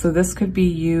counterparts. So this could be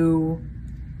you.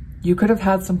 You could have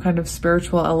had some kind of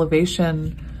spiritual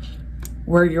elevation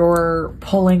where you're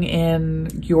pulling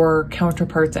in your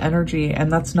counterpart's energy,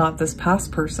 and that's not this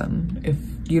past person if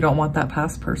you don't want that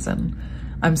past person.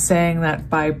 I'm saying that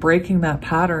by breaking that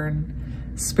pattern,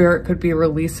 Spirit could be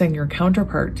releasing your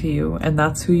counterpart to you, and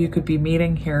that's who you could be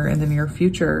meeting here in the near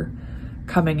future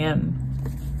coming in.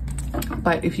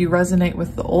 But if you resonate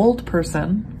with the old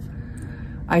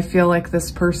person, I feel like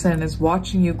this person is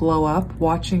watching you glow up,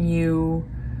 watching you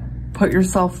put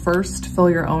yourself first, fill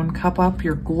your own cup up.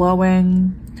 You're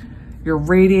glowing, you're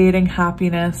radiating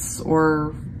happiness,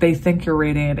 or they think you're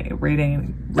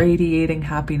radiating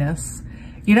happiness.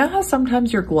 You know how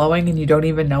sometimes you're glowing and you don't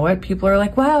even know it? People are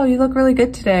like, wow, you look really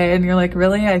good today. And you're like,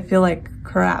 really? I feel like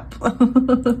crap.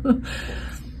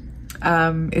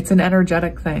 It's an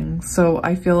energetic thing. So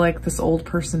I feel like this old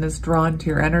person is drawn to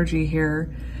your energy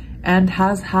here and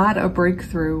has had a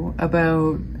breakthrough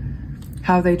about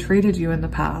how they treated you in the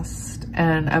past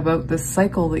and about this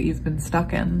cycle that you've been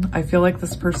stuck in. I feel like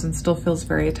this person still feels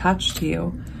very attached to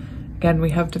you. Again,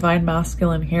 we have divine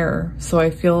masculine here. So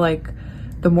I feel like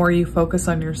the more you focus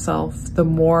on yourself, the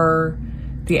more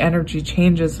the energy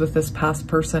changes with this past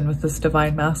person, with this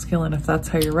divine masculine, if that's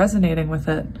how you're resonating with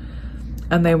it,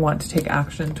 and they want to take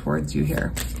action towards you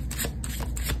here.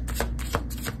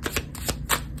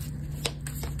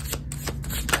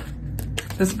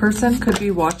 This person could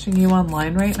be watching you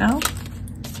online right now.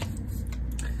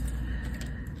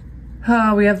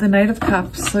 We have the Knight of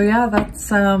Cups. So yeah,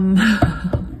 that's,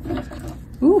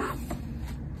 ooh.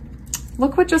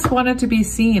 Look what just wanted to be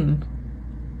seen.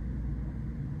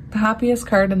 The happiest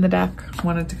card in the deck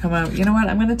wanted to come out. You know what?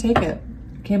 I'm going to take it.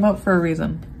 It came out for a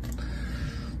reason.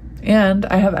 And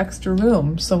I have extra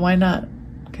room, so why not?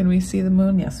 Can we see the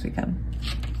moon? Yes, we can.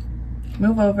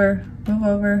 Move over, move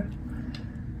over.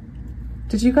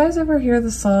 Did you guys ever hear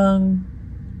the song?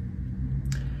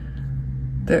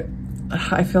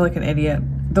 I feel like an idiot.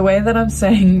 The way that I'm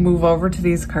saying move over to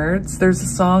these cards, there's a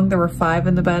song, there were 5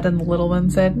 in the bed and the little one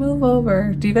said, move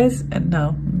over. Do you guys,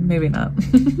 no, maybe not.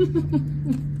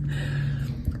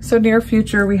 So near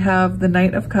future, we have the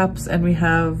Knight of Cups and we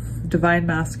have Divine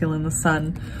Masculine, the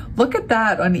Sun. Look at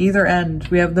that on either end.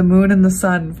 We have the moon and the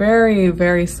sun. Very,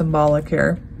 very symbolic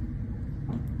here.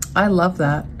 I love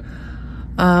that.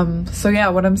 So yeah,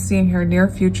 what I'm seeing here, near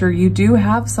future, you do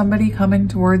have somebody coming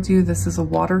towards you. This is a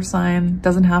water sign,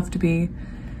 doesn't have to be.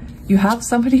 You have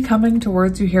somebody coming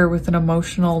towards you here with an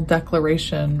emotional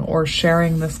declaration or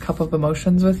sharing this cup of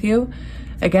emotions with you.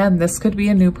 Again, this could be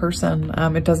a new person.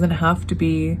 It doesn't have to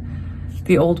be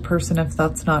the old person if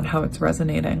that's not how it's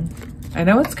resonating. I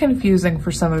know it's confusing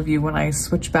for some of you when I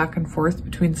switch back and forth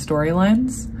between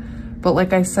storylines, but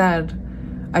like I said,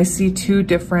 I see two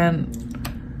different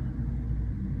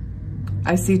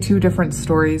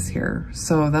stories here.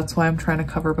 So that's why I'm trying to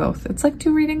cover both. It's like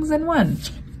 2 readings in one.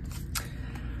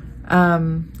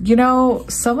 You know,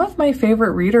 some of my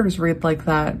favorite readers read like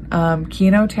that.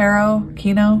 Kino Tarot,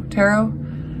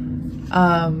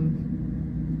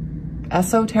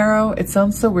 Eso Tarot. It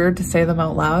sounds so weird to say them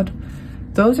out loud.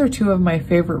 Those are 2 of my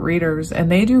favorite readers,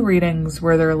 and they do readings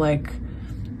where they're like,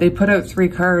 they put out 3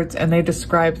 cards and they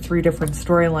describe 3 different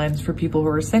storylines for people who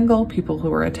are single, people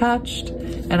who are attached.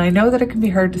 And I know that it can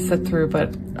be hard to sit through,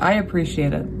 but I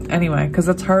appreciate it anyway, because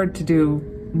it's hard to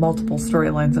do multiple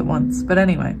storylines at once. But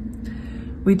anyway,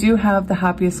 we do have the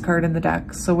happiest card in the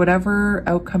deck. So whatever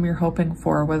outcome you're hoping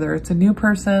for, whether it's a new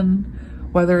person,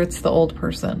 whether it's the old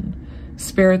person,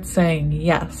 Spirit's saying,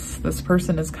 yes, this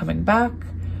person is coming back,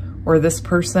 or this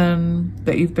person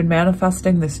that you've been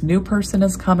manifesting, this new person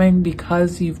is coming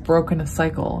because you've broken a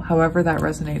cycle, however that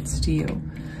resonates to you.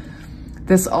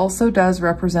 This also does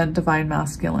represent Divine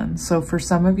Masculine. So for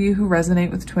some of you who resonate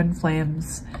with twin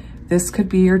flames, this could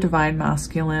be your Divine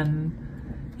Masculine,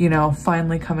 you know,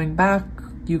 finally coming back,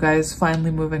 you guys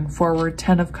finally moving forward.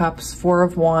 10 of Cups, 4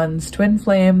 of Wands, twin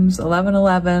flames,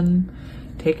 1111.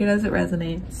 Take it as it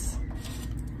resonates.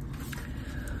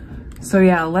 So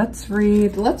yeah, let's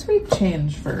read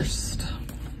change first.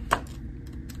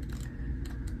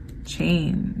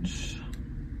 Change.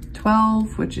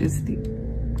 12, which is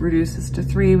reduces to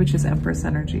 3, which is Empress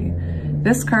energy.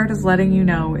 This card is letting you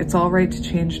know it's all right to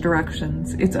change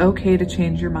directions. It's okay to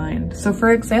change your mind. So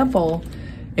for example,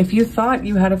 if you thought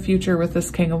you had a future with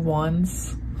this King of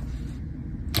Wands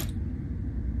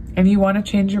and you want to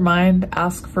change your mind,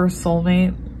 ask for a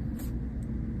soulmate,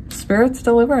 Spirit's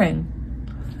delivering.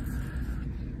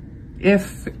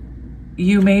 If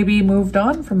you maybe moved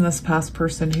on from this past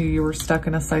person who you were stuck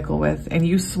in a cycle with and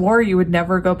you swore you would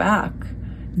never go back,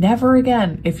 never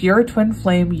again. If you're a twin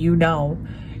flame, you know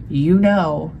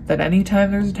that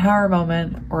anytime there's a tower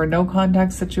moment or a no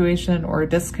contact situation or a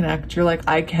disconnect, you're like,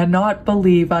 I cannot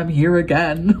believe I'm here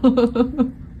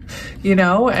again. You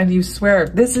know, and you swear,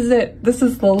 this is it. This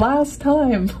is the last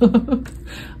time.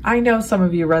 I know some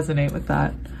of you resonate with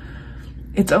that.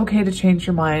 It's okay to change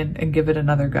your mind and give it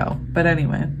another go. But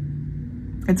anyway,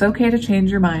 it's okay to change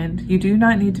your mind. You do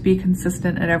not need to be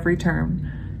consistent at every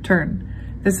turn.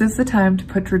 This is the time to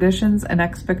put traditions and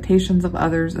expectations of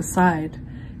others aside.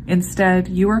 Instead,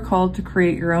 you are called to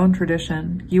create your own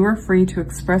tradition. You are free to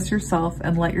express yourself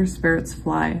and let your spirits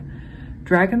fly.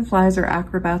 Dragonflies are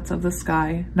acrobats of the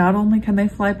sky. Not only can they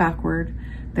fly backward,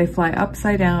 they fly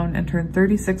upside down and turn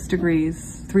 360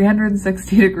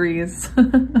 degrees,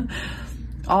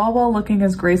 all while looking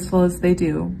as graceful as they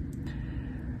do.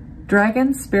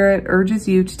 Dragon Spirit urges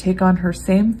you to take on her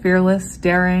same fearless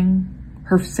daring.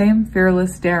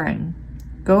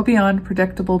 Go beyond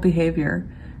predictable behavior.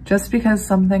 Just because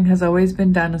something has always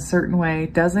been done a certain way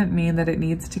doesn't mean that it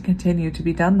needs to continue to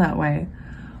be done that way.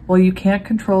 While you can't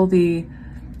control the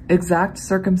exact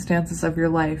circumstances of your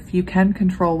life, you can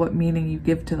control what meaning you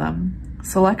give to them.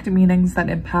 Select meanings that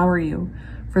empower you,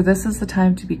 for this is the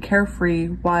time to be carefree,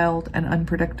 wild, and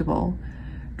unpredictable.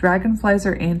 Dragonflies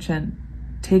are ancient,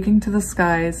 taking to the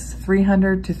skies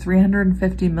 300 to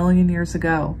 350 million years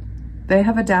ago. They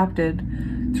have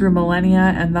adapted through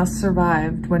millennia and thus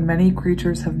survived when many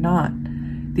creatures have not.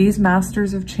 These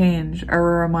masters of change are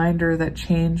a reminder that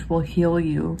change will heal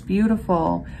you.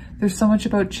 Beautiful. There's so much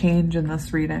about change in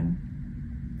this reading.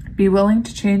 Be willing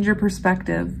to change your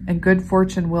perspective and good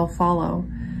fortune will follow.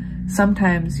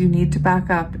 Sometimes you need to back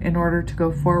up in order to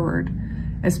go forward.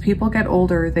 As people get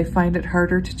older, they find it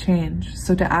harder to change.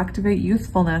 So to activate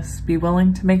youthfulness, be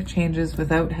willing to make changes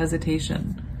without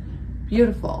hesitation.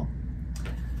 Beautiful.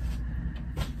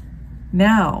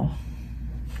 Now,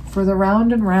 for the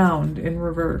round and round in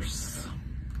reverse.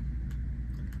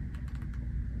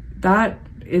 That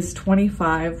is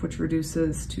 25, which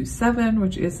reduces to 7,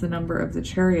 which is the number of the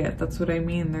Chariot. That's what I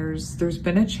mean. There's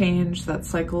been a change, that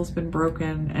cycle's been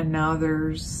broken, and now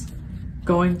there's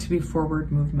going to be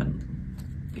forward movement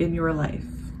in your life.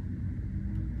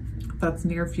 That's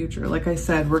near future. Like I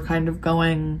said, we're kind of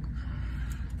going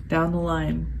down the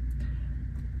line.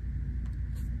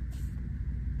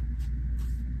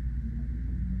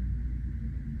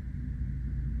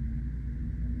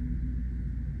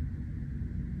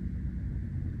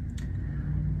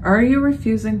 Are you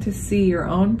refusing to see your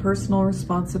own personal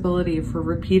responsibility for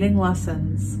repeating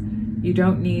lessons you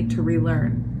don't need to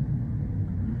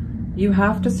relearn? You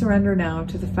have to surrender now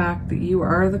to the fact that you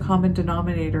are the common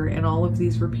denominator in all of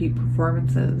these repeat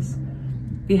performances.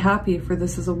 Be happy, for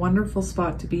this is a wonderful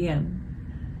spot to be in.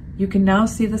 You can now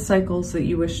see the cycles that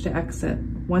you wish to exit.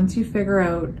 Once you figure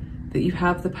out that you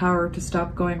have the power to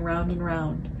stop going round and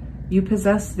round, you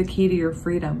possess the key to your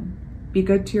freedom. Be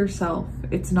good to yourself.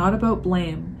 It's not about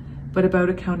blame, but about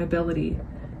accountability.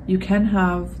 You can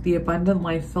have the abundant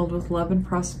life filled with love and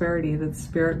prosperity that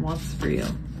Spirit wants for you.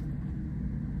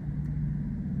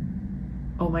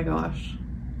 Oh my gosh.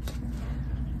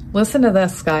 Listen to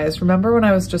this, guys. Remember when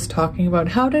I was just talking about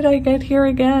how did I get here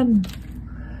again?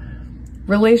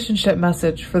 Relationship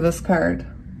message for this card.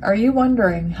 Are you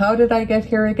wondering, how did I get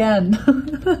here again?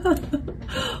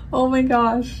 Oh my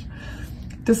gosh.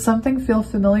 Does something feel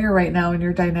familiar right now in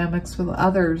your dynamics with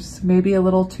others? Maybe a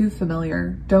little too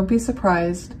familiar. Don't be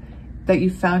surprised that you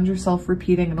found yourself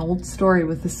repeating an old story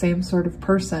with the same sort of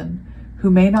person who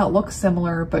may not look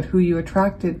similar, but who you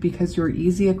attracted because you're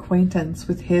easy acquaintance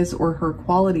with his or her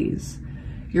qualities.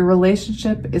 Your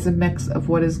relationship is a mix of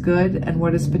what is good and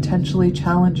what is potentially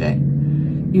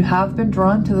challenging. You have been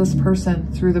drawn to this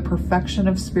person through the perfection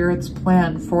of Spirit's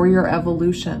plan for your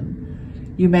evolution.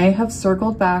 You may have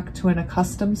circled back to an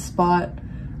accustomed spot,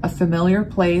 a familiar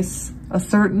place, a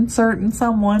certain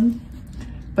someone,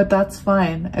 but that's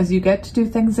fine, as you get to do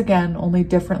things again, only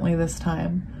differently this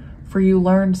time, for you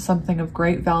learned something of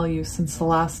great value since the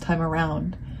last time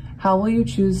around. How will you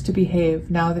choose to behave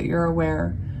now that you're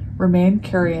aware? Remain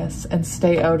curious and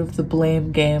stay out of the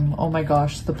blame game. Oh my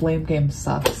gosh, the blame game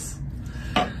sucks.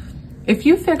 If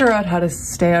you figure out how to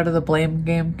stay out of the blame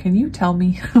game, can you tell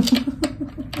me?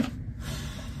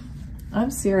 I'm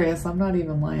serious, I'm not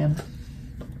even lying.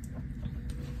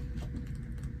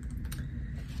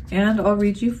 And I'll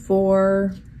read you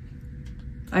 4.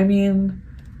 I mean,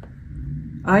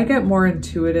 I get more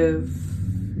intuitive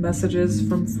messages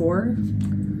from 4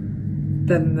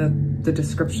 than the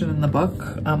description in the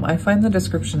book. I find the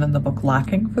description in the book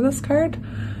lacking for this card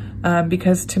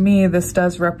because to me, this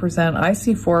does represent, I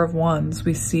see 4 of Wands.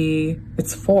 We see,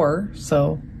 it's 4,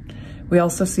 so we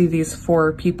also see these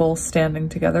 4 people standing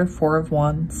together, 4 of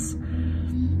Wands.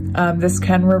 This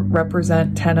can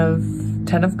represent 10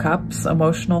 of Cups,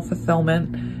 emotional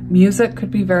fulfillment. Music could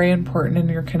be very important in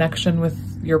your connection with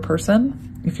your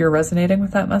person, if you're resonating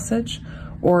with that message,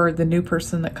 or the new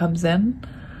person that comes in.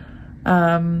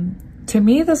 To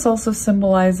me, this also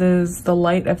symbolizes the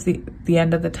light of the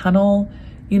end of the tunnel.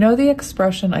 You know the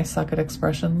expression, I suck at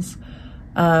expressions,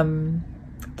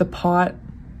 the pot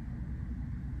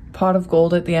of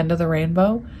gold at the end of the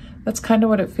rainbow. That's kind of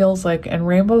what it feels like. And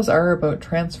rainbows are about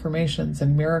transformations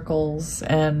and miracles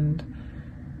and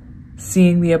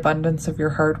seeing the abundance of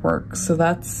your hard work. So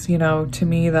that's, you know, to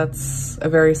me, that's a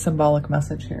very symbolic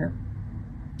message here.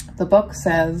 The book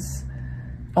says,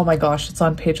 oh my gosh, it's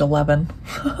on page 11.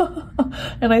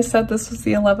 And I said this was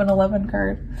the 1111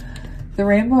 card. The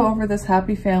rainbow over this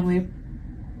happy family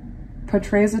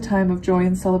portrays a time of joy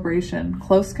and celebration.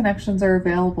 Close connections are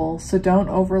available, so don't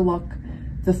overlook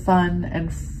the fun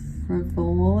and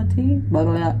frivolity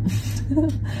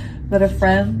that a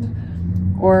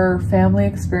friend or family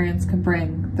experience can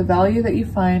bring. The value that you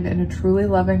find in a truly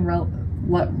loving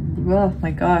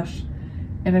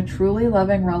in a truly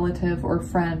loving relative or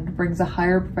friend brings a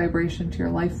higher vibration to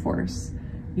your life force.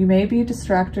 You may be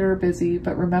distracted or busy,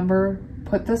 but remember,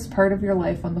 put this part of your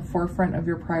life on the forefront of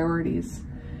your priorities.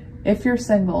 If you're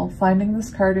single, finding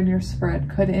this card in your spread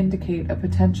could indicate a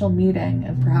potential meeting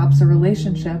and perhaps a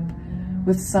relationship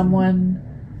with someone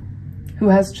who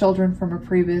has children from a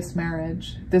previous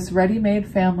marriage. This ready-made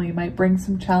family might bring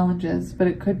some challenges, but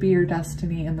it could be your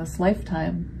destiny in this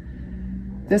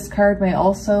lifetime. This card may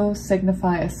also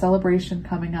signify a celebration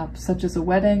coming up, such as a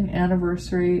wedding,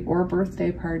 anniversary, or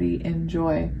birthday party in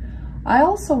joy. I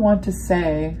also want to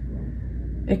say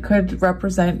it could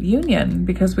represent union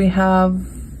because we have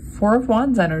Four of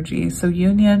Wands energy. So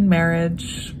union,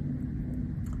 marriage,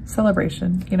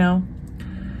 celebration, you know?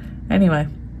 Anyway,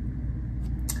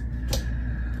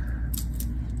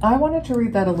 I wanted to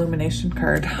read that illumination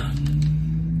card.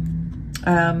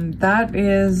 That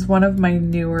is one of my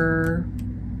newer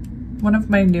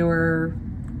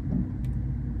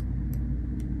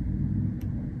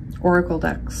oracle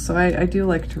decks. So I do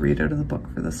like to read out of the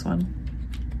book for this one.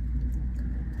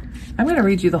 I'm going to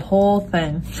read you the whole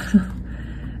thing.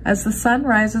 As the sun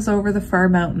rises over the far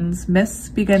mountains, mists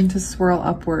begin to swirl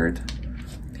upward.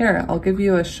 Here, I'll give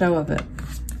you a show of it.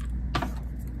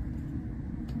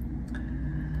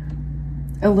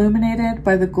 Illuminated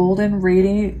by the golden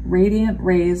radiant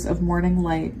rays of morning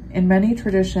light, in many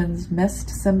traditions, mist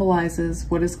symbolizes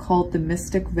what is called the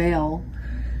mystic veil,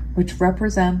 which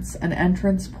represents an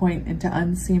entrance point into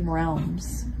unseen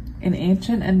realms. In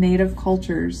ancient and native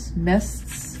cultures,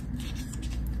 mists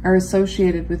are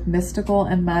associated with mystical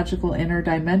and magical inner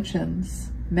dimensions.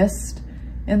 Mist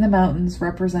in the mountains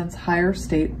represents higher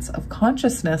states of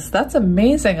consciousness. That's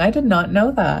amazing. I did not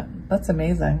know that. That's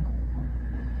amazing.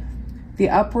 The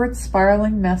upward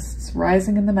spiraling mists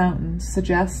rising in the mountains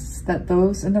suggests that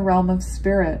those in the realm of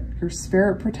spirit, your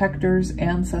spirit protectors,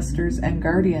 ancestors, and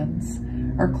guardians,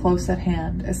 are close at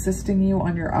hand, assisting you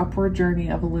on your upward journey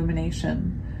of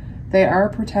illumination. They are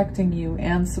protecting you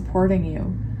and supporting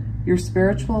you. Your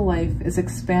spiritual life is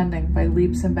expanding by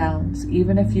leaps and bounds,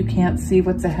 even if you can't see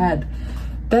what's ahead.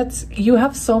 You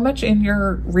have so much in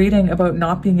your reading about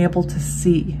not being able to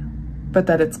see, but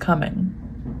that it's coming.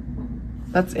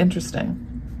 That's interesting.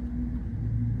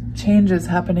 Change is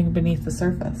happening beneath the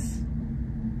surface.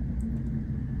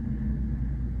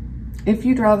 If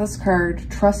you draw this card,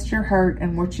 trust your heart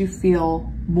and what you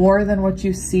feel more than what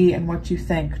you see and what you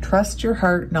think. Trust your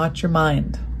heart, not your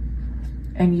mind.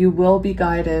 And you will be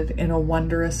guided in a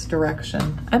wondrous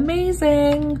direction.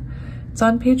 Amazing. It's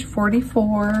on page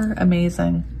 44.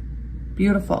 Amazing.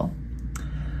 Beautiful.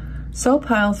 So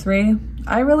pile 3,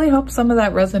 I really hope some of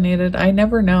that resonated. I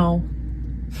never know.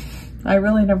 I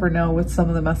really never know with some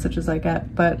of the messages I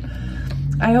get, but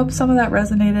I hope some of that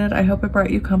resonated. I hope it brought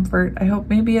you comfort. I hope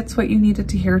maybe it's what you needed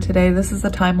to hear today. This is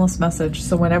a timeless message,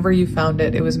 so whenever you found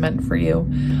it, it was meant for you.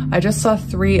 I just saw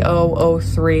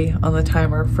 3003 on the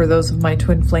timer for those of my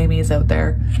twin flamies out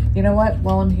there. You know what?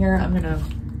 While I'm here, I'm gonna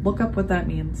look up what that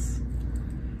means.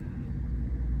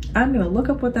 I'm gonna look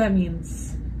up what that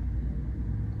means.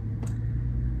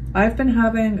 I've been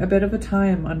having a bit of a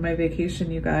time on my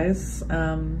vacation, you guys.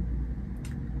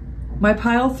 My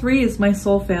pile 3 is my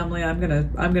soul family. I'm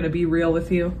gonna be real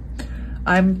with you.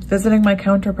 I'm visiting my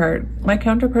counterpart. My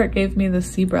counterpart gave me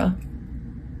this zebra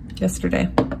yesterday.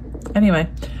 Anyway,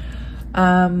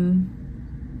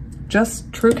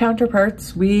 just true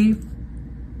counterparts. We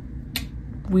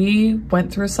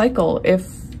went through a cycle. If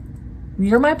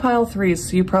you're my pile 3s,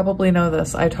 so you probably know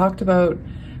this. I talked about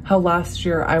how last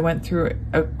year I went through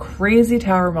a crazy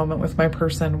tower moment with my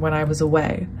person when I was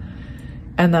away,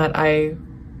 and that I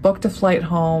booked a flight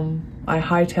home. I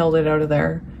hightailed it out of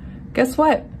there. Guess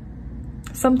what?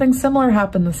 Something similar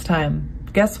happened this time.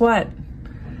 Guess what?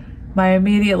 My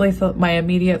immediate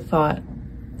thought,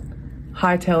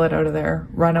 hightail it out of there,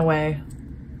 run away,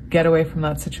 get away from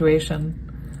that situation.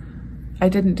 I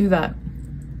didn't do that.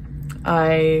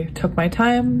 I took my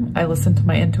time, I listened to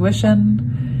my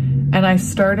intuition, and I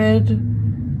started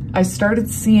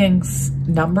seeing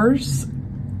numbers,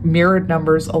 mirrored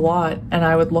numbers a lot, and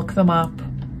I would look them up.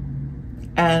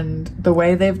 And the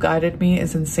way they've guided me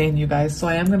is insane, you guys. So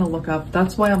I am going to look up.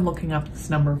 That's why I'm looking up this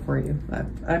number for you.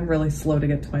 I'm really slow to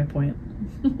get to my point.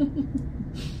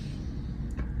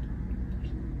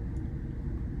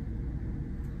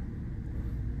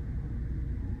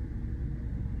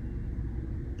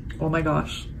 Oh my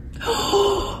gosh.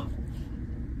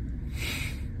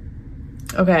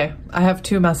 Okay, I have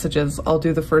 2 messages. I'll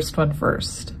do the first one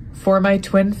first. For my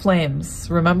twin flames,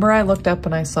 remember I looked up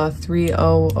and I saw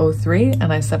 3003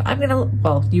 and I said,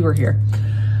 well, you were here.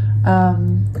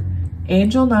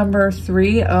 Angel number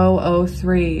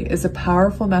 3003 is a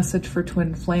powerful message for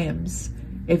twin flames.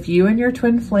 If you and your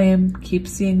twin flame keep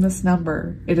seeing this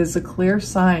number, it is a clear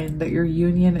sign that your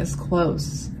union is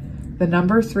close. The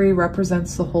number 3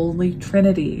 represents the Holy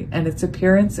Trinity, and its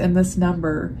appearance in this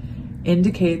number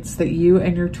indicates that you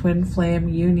and your twin flame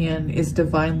union is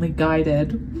divinely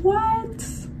guided. What?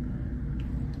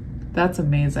 That's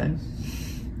amazing.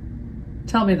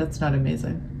 Tell me that's not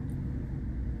amazing.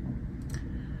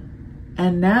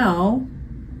 And now,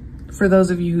 for those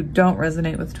of you who don't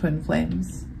resonate with twin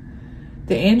flames,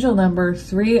 The angel number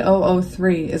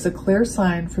 3003 is a clear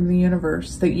sign from the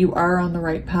universe that you are on the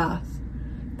right path.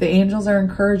 The angels are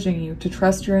encouraging you to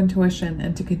trust your intuition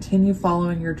and to continue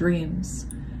following your dreams.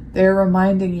 They are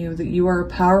reminding you that you are a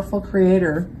powerful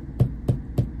creator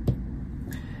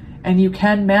and you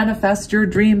can manifest your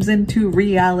dreams into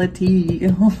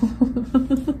reality.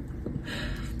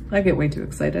 I get way too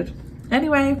excited.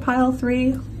 Anyway, pile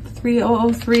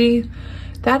 3003,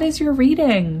 that is your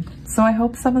reading. So I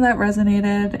hope some of that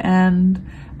resonated, and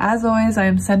as always, I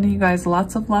am sending you guys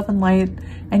lots of love and light.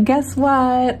 And guess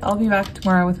what? I'll be back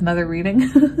tomorrow with another reading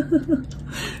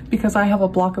because I have a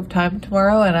block of time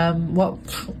tomorrow, and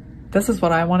this is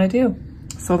what I want to do.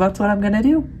 So that's what I'm gonna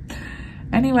do.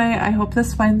 Anyway, I hope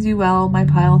this finds you well, my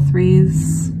pile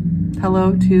 3s.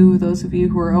 Hello to those of you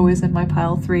who are always in my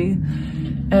pile 3.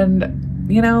 And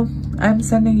you know, I'm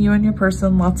sending you and your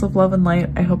person lots of love and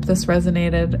light. I hope this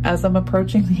resonated. As I'm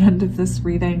approaching the end of this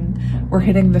reading, we're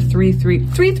hitting the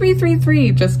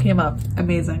 3333 just came up.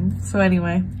 Amazing. So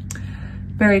anyway,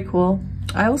 very cool.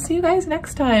 I will see you guys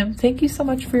next time. Thank you so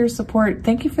much for your support.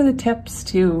 Thank you for the tips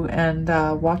too, and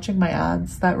watching my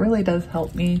ads. That really does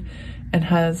help me and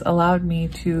has allowed me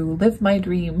to live my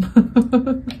dream.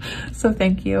 So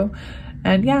thank you.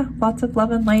 And yeah, lots of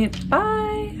love and light.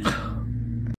 Bye.